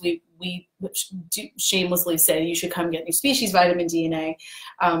of course we do shamelessly say you should come get NuSpecies vitamin D and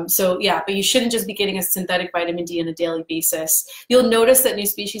A. So yeah, but you shouldn't just be getting a synthetic vitamin D on a daily basis. You'll notice that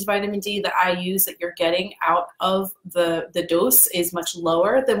NuSpecies vitamin D that I use that you're getting out of the dose is much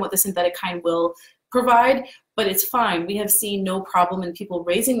lower than what the synthetic kind will provide, but it's fine. We have seen no problem in people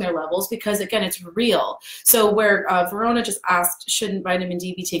raising their levels because, again, it's real. So where Verona just asked, shouldn't vitamin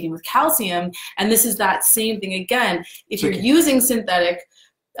D be taken with calcium? And this is that same thing again. If you're using synthetic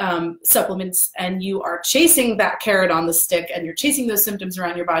supplements and you are chasing that carrot on the stick and you're chasing those symptoms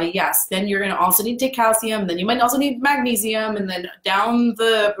around your body, yes, then you're going to also need to take calcium, then you might also need magnesium, and then down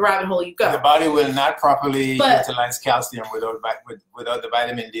the rabbit hole you go. The body will not properly utilize calcium without the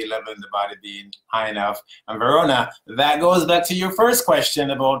vitamin D level in the body being high enough. And Verona, that goes back to your first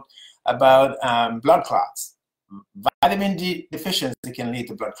question about blood clots. Vitamin D deficiency can lead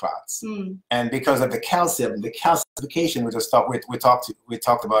to blood clots, and because of the calcification we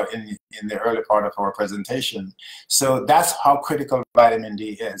talked about in the early part of our presentation. So that's how critical vitamin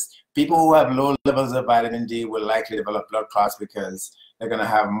D is. People who have low levels of vitamin D will likely develop blood clots because they're going to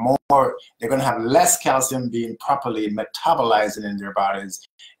have less calcium being properly metabolized in their bodies,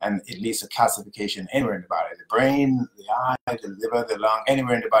 and it leads to calcification anywhere in the body. The brain, the eye, the liver, the lung,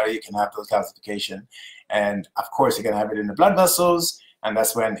 anywhere in the body you can have those calcification. And of course you're going to have it in the blood vessels, and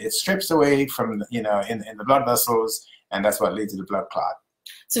that's when it strips away from, in the blood vessels, and that's what leads to the blood clot.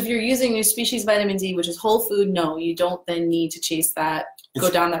 So if you're using NuSpecies vitamin D, which is whole food, no, you don't then need to chase that, go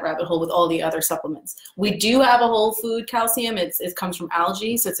down that rabbit hole with all the other supplements. We do have a whole food calcium. It comes from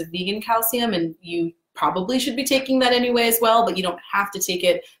algae, so it's a vegan calcium, and you probably should be taking that anyway as well, but you don't have to take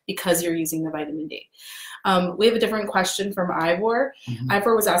it because you're using the vitamin D. We have a different question from Ivor.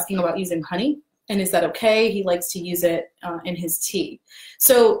 Ivor was asking about using honey. And is that okay? He likes to use it in his tea.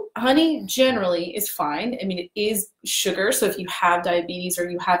 So honey generally is fine. I mean, it is sugar. So if you have diabetes or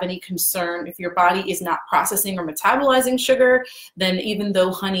you have any concern, if your body is not processing or metabolizing sugar, then even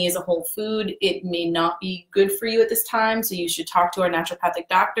though honey is a whole food, it may not be good for you at this time. So you should talk to our naturopathic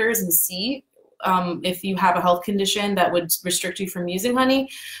doctors and see if you have a health condition that would restrict you from using honey.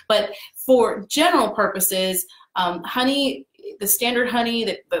 But for general purposes, honey, the standard honey,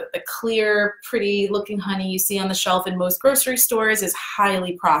 the clear, pretty looking honey you see on the shelf in most grocery stores is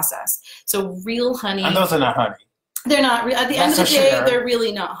highly processed. So real honey. And those are not honey. They're not, at the end of the day, they're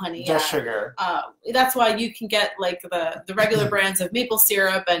really not honey. Just sugar. That's why you can get like the regular brands of maple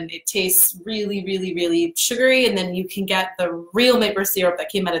syrup and it tastes really, really, really sugary. And then you can get the real maple syrup that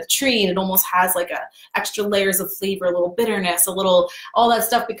came out of the tree and it almost has like extra layers of flavor, a little bitterness, a little, all that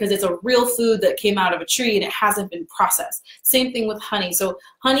stuff because it's a real food that came out of a tree and it hasn't been processed. Same thing with honey. So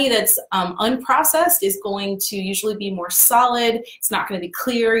honey that's unprocessed is going to usually be more solid. It's not going to be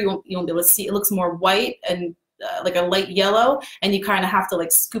clear. You won't be able to see. It looks more white and like a light yellow, and you kind of have to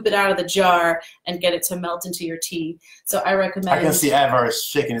like scoop it out of the jar and get it to melt into your tea. So I recommend. I can see Ivar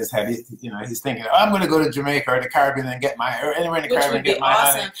shaking his head. He's thinking, oh, I'm going to go to Jamaica or the Caribbean and get my, or anywhere in the Caribbean and get my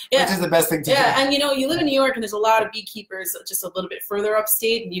honey, which is the best thing to do. Yeah, and you live in New York and there's a lot of beekeepers just a little bit further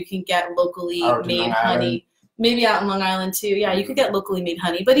upstate, and you can get locally made honey. Maybe out in Long Island too. Yeah, you could get locally made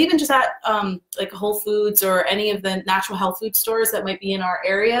honey. But even just at like Whole Foods or any of the natural health food stores that might be in our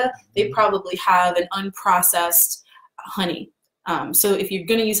area, they probably have an unprocessed honey. So if you're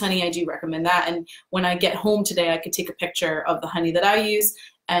going to use honey, I do recommend that. And when I get home today, I could take a picture of the honey that I use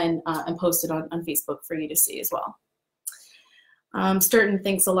and post it on Facebook for you to see as well. Sturton,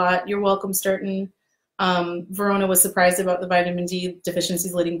 thanks a lot. You're welcome, Sturton. Verona was surprised about the vitamin D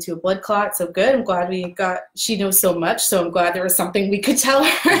deficiencies leading to a blood clot. So good. I'm glad she knows so much. So I'm glad there was something we could tell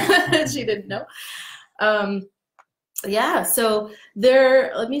her that she didn't know. Yeah, so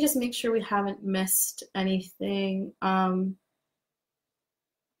let me just make sure we haven't missed anything. We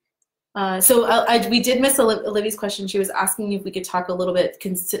did miss Olivia's question. She was asking if we could talk a little bit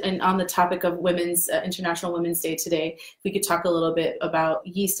on the topic of International Women's Day today, if we could talk a little bit about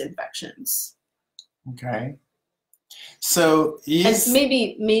yeast infections. Okay. So yeast, and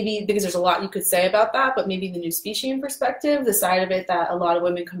maybe because there's a lot you could say about that, but maybe the NuSpecies perspective, the side of it that a lot of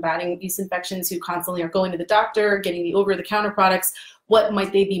women combating yeast infections who constantly are going to the doctor, getting the over-the-counter products, what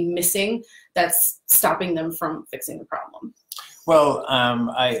might they be missing that's stopping them from fixing the problem? Well,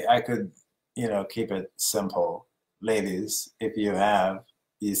 I could, keep it simple. Ladies, if you have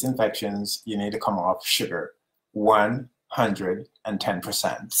yeast infections, you need to come off sugar.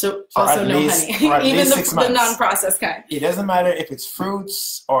 110%. So also no honey, even the non-processed kind. It doesn't matter if it's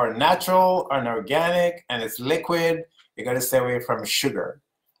fruits or natural or organic and it's liquid, you got to stay away from sugar.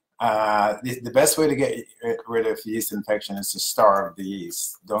 The best way to get rid of yeast infection is to starve the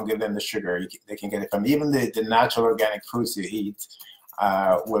yeast. Don't give them the sugar. They can get it from even the natural organic fruits you eat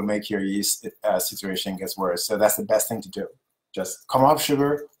will make your yeast situation gets worse. So that's the best thing to do. Just come off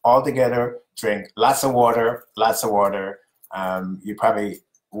sugar altogether, drink lots of water, you probably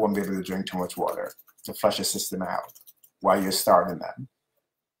won't be able to drink too much water to flush your system out while you're starving them.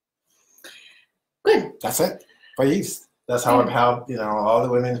 Good. That's it for yeast. That's how I've helped, all the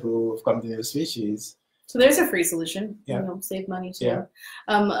women who have come to NuSpecies. So there's a free solution. Yeah. Save money too. Yeah.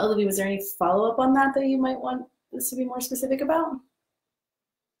 Olivia, was there any follow-up on that you might want us to be more specific about?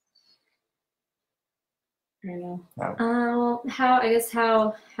 I don't know. No. How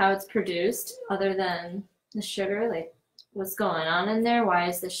it's produced, other than the sugar, like what's going on in there? Why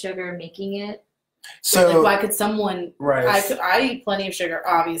is the sugar making it? So like, why could someone? Right. I eat plenty of sugar,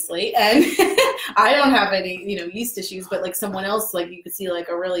 obviously, and I don't have any yeast issues. But like someone else, like you could see like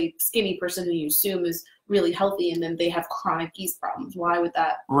a really skinny person who you assume is really healthy, and then they have chronic yeast problems. Why would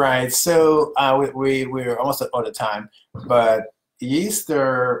that? Right. So we're almost out of time, but yeast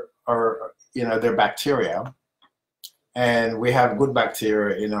are they're bacteria. And we have good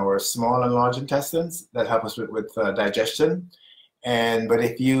bacteria in our small and large intestines that help us with digestion. But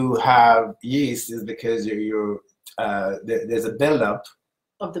if you have yeast, it's because there's a buildup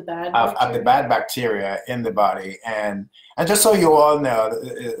of the bad bacteria in the body. And just so you all know,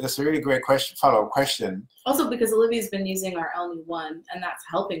 it's a really great follow-up question. Also because Olivia's been using our L-1, and that's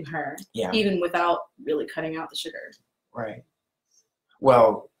helping her, even without really cutting out the sugar. Right.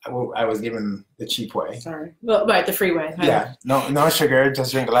 Well, I was given the cheap way. Sorry. Well, right, the free way. Yeah, no sugar,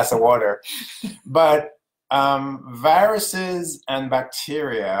 just drink a glass of water. But viruses and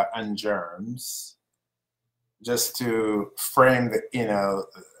bacteria and germs, just to frame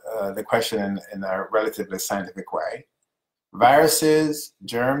the question in a relatively scientific way. Viruses,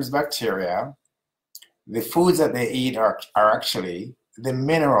 germs, bacteria, the foods that they eat are actually the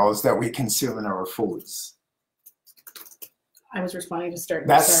minerals that we consume in our foods. I was responding to Sturton.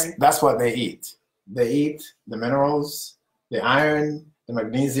 That's what they eat. They eat the minerals, the iron, the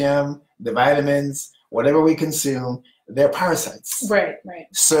magnesium, the vitamins, whatever we consume, they're parasites. Right.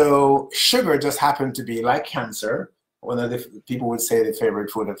 So sugar just happened to be like cancer. One of the people would say the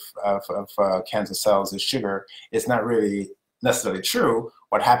favorite food of cancer cells is sugar. It's not really necessarily true.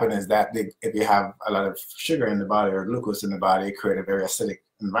 What happened is that if you have a lot of sugar in the body or glucose in the body, it creates a very acidic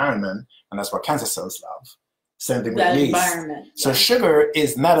environment, and that's what cancer cells love. same thing with that yeast. environment. So sugar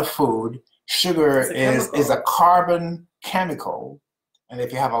is not a food. Sugar is a carbon chemical. And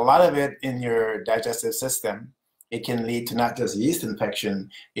if you have a lot of it in your digestive system, it can lead to not just yeast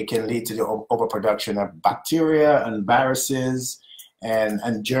infection, it can lead to the overproduction of bacteria and viruses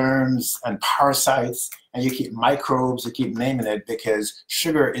and germs and parasites. And you keep microbes, you keep naming it, because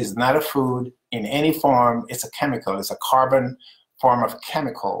sugar is not a food in any form. It's a chemical. It's a carbon form of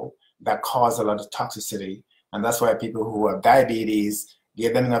chemical that causes a lot of toxicity. And that's why people who have diabetes,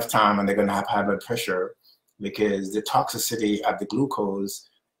 give them enough time and they're going to have high blood pressure, because the toxicity of the glucose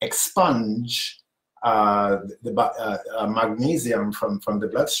expunge magnesium from the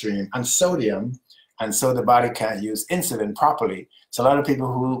bloodstream and sodium, and so the body can't use insulin properly. So a lot of people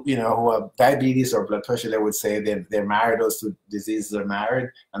who who have diabetes or blood pressure, they would say they're married. Those two diseases are married,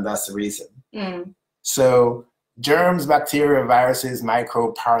 and that's the reason. So germs, bacteria, viruses,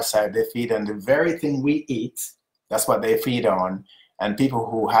 microbe, parasite, they feed on the very thing we eat. That's what they feed on. And people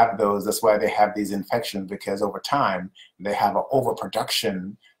who have those, that's why they have these infections, because over time they have an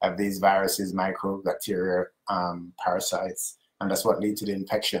overproduction of these viruses, microbes, bacteria, parasites, and that's what leads to the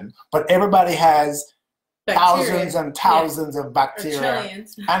infection. But everybody has thousands and thousands of bacteria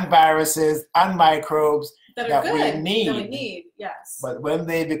and viruses and microbes that we need. Yes. But when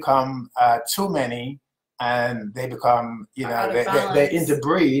they become too many, and they become, they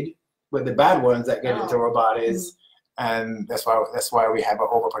interbreed with the bad ones that get into our bodies. And that's why we have an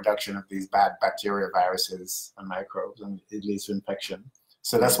overproduction of these bad bacteria, viruses, and microbes, and it leads to infection.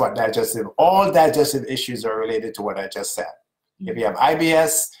 So that's what all digestive issues are related to what I just said. If you have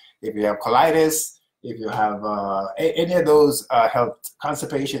IBS, if you have colitis, if you have any of those health,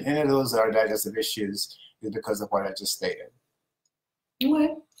 constipation, any of those are digestive issues, is because of what I just stated.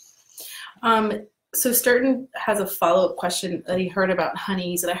 Okay. So Sturton has a follow-up question that he heard about honey.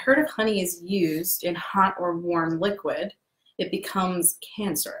 He said, I heard if honey is used in hot or warm liquid, it becomes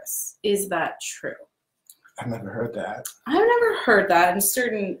cancerous. Is that true? I've never heard that. I've never heard that. And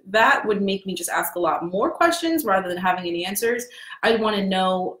Sturton, that would make me just ask a lot more questions rather than having any answers. I want to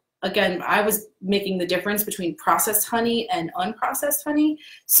know, again, I was making the difference between processed honey and unprocessed honey.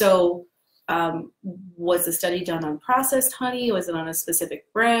 So was the study done on processed honey? Was it on a specific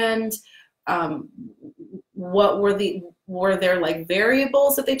brand? What were there like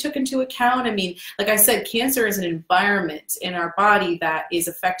variables that they took into account? I mean, like I said, cancer is an environment in our body that is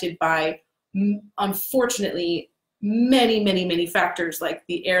affected by, unfortunately, many factors, like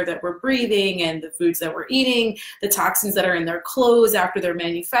the air that we're breathing and the foods that we're eating, the toxins that are in their clothes after they're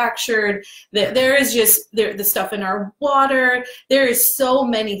manufactured. There is just the stuff in our water. There is so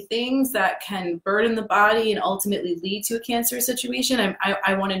many things that can burden the body and ultimately lead to a cancerous situation.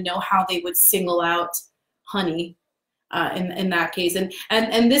 I want to know how they would single out honey in that case. And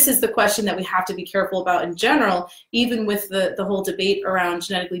this is the question that we have to be careful about in general. Even with the whole debate around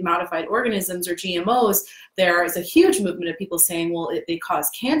genetically modified organisms or GMOs, there is a huge movement of people saying, well, they cause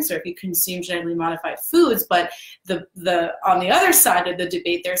cancer if you consume genetically modified foods. But on the other side of the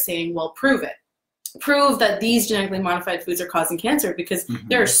debate, they're saying, well, prove it. Prove that these genetically modified foods are causing cancer, because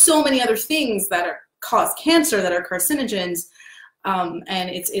there are so many other things that cause cancer that are carcinogens. And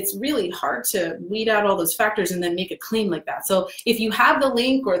it's really hard to weed out all those factors and then make a claim like that. So if you have the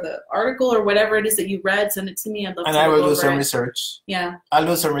link or the article or whatever it is that you read, send it to me. I'd love to. And I will do some research. Yeah, I'll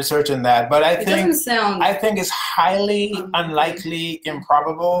do some research on that. But I think it's highly unlikely,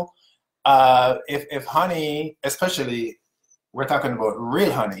 improbable. If honey, especially, we're talking about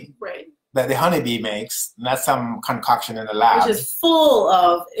real honey, right? That the honeybee makes, not some concoction in the lab, which is full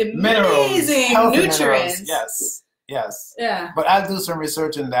of amazing nutrients. Minerals. Yes. Yeah. But I'll do some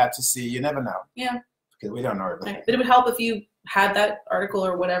research on that to see. You never know. Yeah. Because we don't know everything. Right. But it would help if you had that article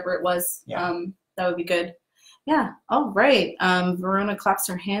or whatever it was. Yeah. That would be good. Yeah. All right. Verona claps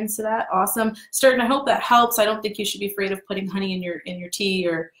her hands to that. Awesome. Sturton, I hope that helps. I don't think you should be afraid of putting honey in your tea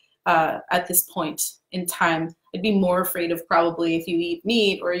or at this point in time. I'd be more afraid of probably if you eat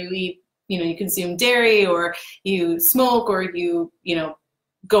meat or you eat, you consume dairy or you smoke or you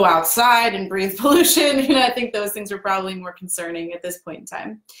go outside and breathe pollution. I think those things are probably more concerning at this point in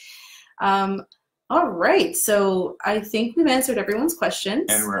time. All right, so I think we've answered everyone's questions.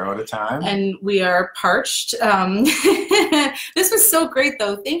 And we're out of time. And we are parched. This was so great,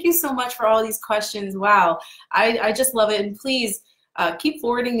 though. Thank you so much for all these questions. Wow, I just love it. And please keep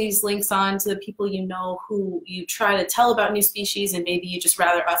forwarding these links on to the people who you try to tell about NuSpecies, and maybe you just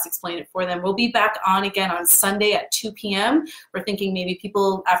rather us explain it for them. We'll be back on again on Sunday at 2 p.m. We're thinking maybe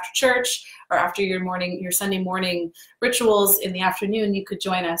people after church or after your Sunday morning rituals in the afternoon, you could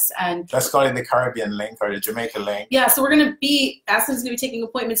join us. And let's call it the Caribbean link or the Jamaica link. Yeah, so Aston's going to be taking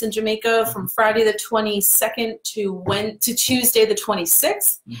appointments in Jamaica from Friday the 22nd to Tuesday the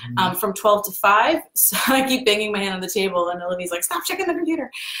 26th, from 12 to 5. So I keep banging my hand on the table, and Olivia's like, stop checking the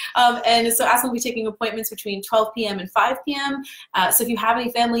computer. And so Aston will be taking appointments between 12 p.m. and 5 p.m. So if you have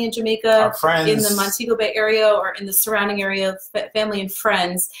any family in Jamaica, in the Montego Bay area or in the surrounding area, family and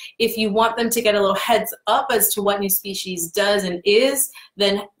friends, if you want them to get a little heads up as to what NuSpecies does and is,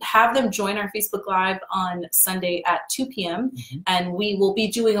 then have them join our Facebook Live on Sunday at 2 p.m. And we will be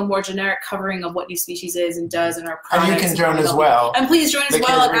doing a more generic covering of what NuSpecies is and does and our products. And you can join as well. And please join as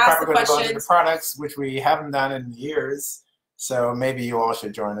well and ask the questions. Go into the products, which we haven't done in years. So maybe you all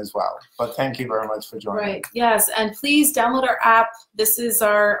should join as well. But thank you very much for joining. Right, yes, and please download our app. This is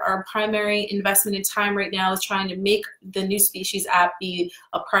our primary investment in time right now, is trying to make the NuSpecies app be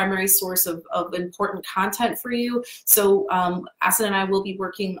a primary source of important content for you. So Aston and I will be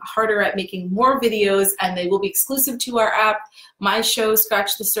working harder at making more videos, and they will be exclusive to our app. My show,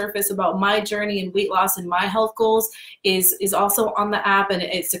 Scratch the Surface, about my journey in weight loss and my health goals is also on the app, and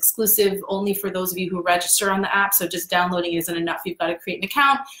it's exclusive only for those of you who register on the app. So just downloading it isn't enough. You've got to create an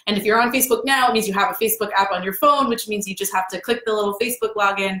account. And if you're on Facebook now, it means you have a Facebook app on your phone, which means you just have to click the little Facebook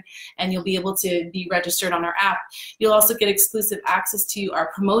login and you'll be able to be registered on our app. You'll also get exclusive access to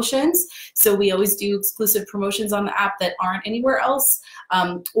our promotions. So we always do exclusive promotions on the app that aren't anywhere else,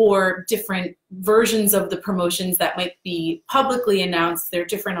 or different versions of the promotions that might be publicly announced. They're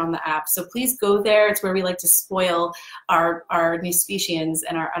different on the app. So please go there. It's where we like to spoil our NuSpecians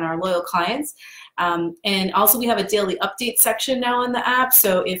and our loyal clients. And also we have a daily update section now in the app.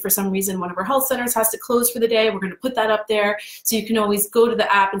 So if for some reason one of our health centers has to close for the day, we're going to put that up there. So you can always go to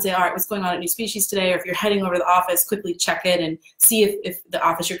the app and say, all right, what's going on at NuSpecies today? Or if you're heading over to the office, quickly check it and see if the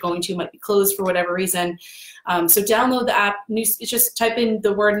office you're going to might be closed for whatever reason. So download the app. Just type in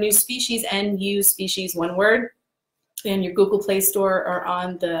the word NuSpecies, NuSpecies, one word, in your Google Play Store or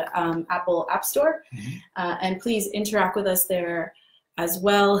on the Apple App Store. And please interact with us there as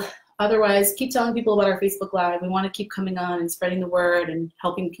well. Otherwise, keep telling people about our Facebook Live. We want to keep coming on and spreading the word and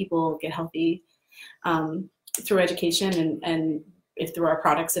helping people get healthy through education and through our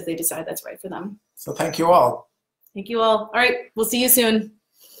products if they decide that's right for them. So thank you all. Thank you all. All right, we'll see you soon.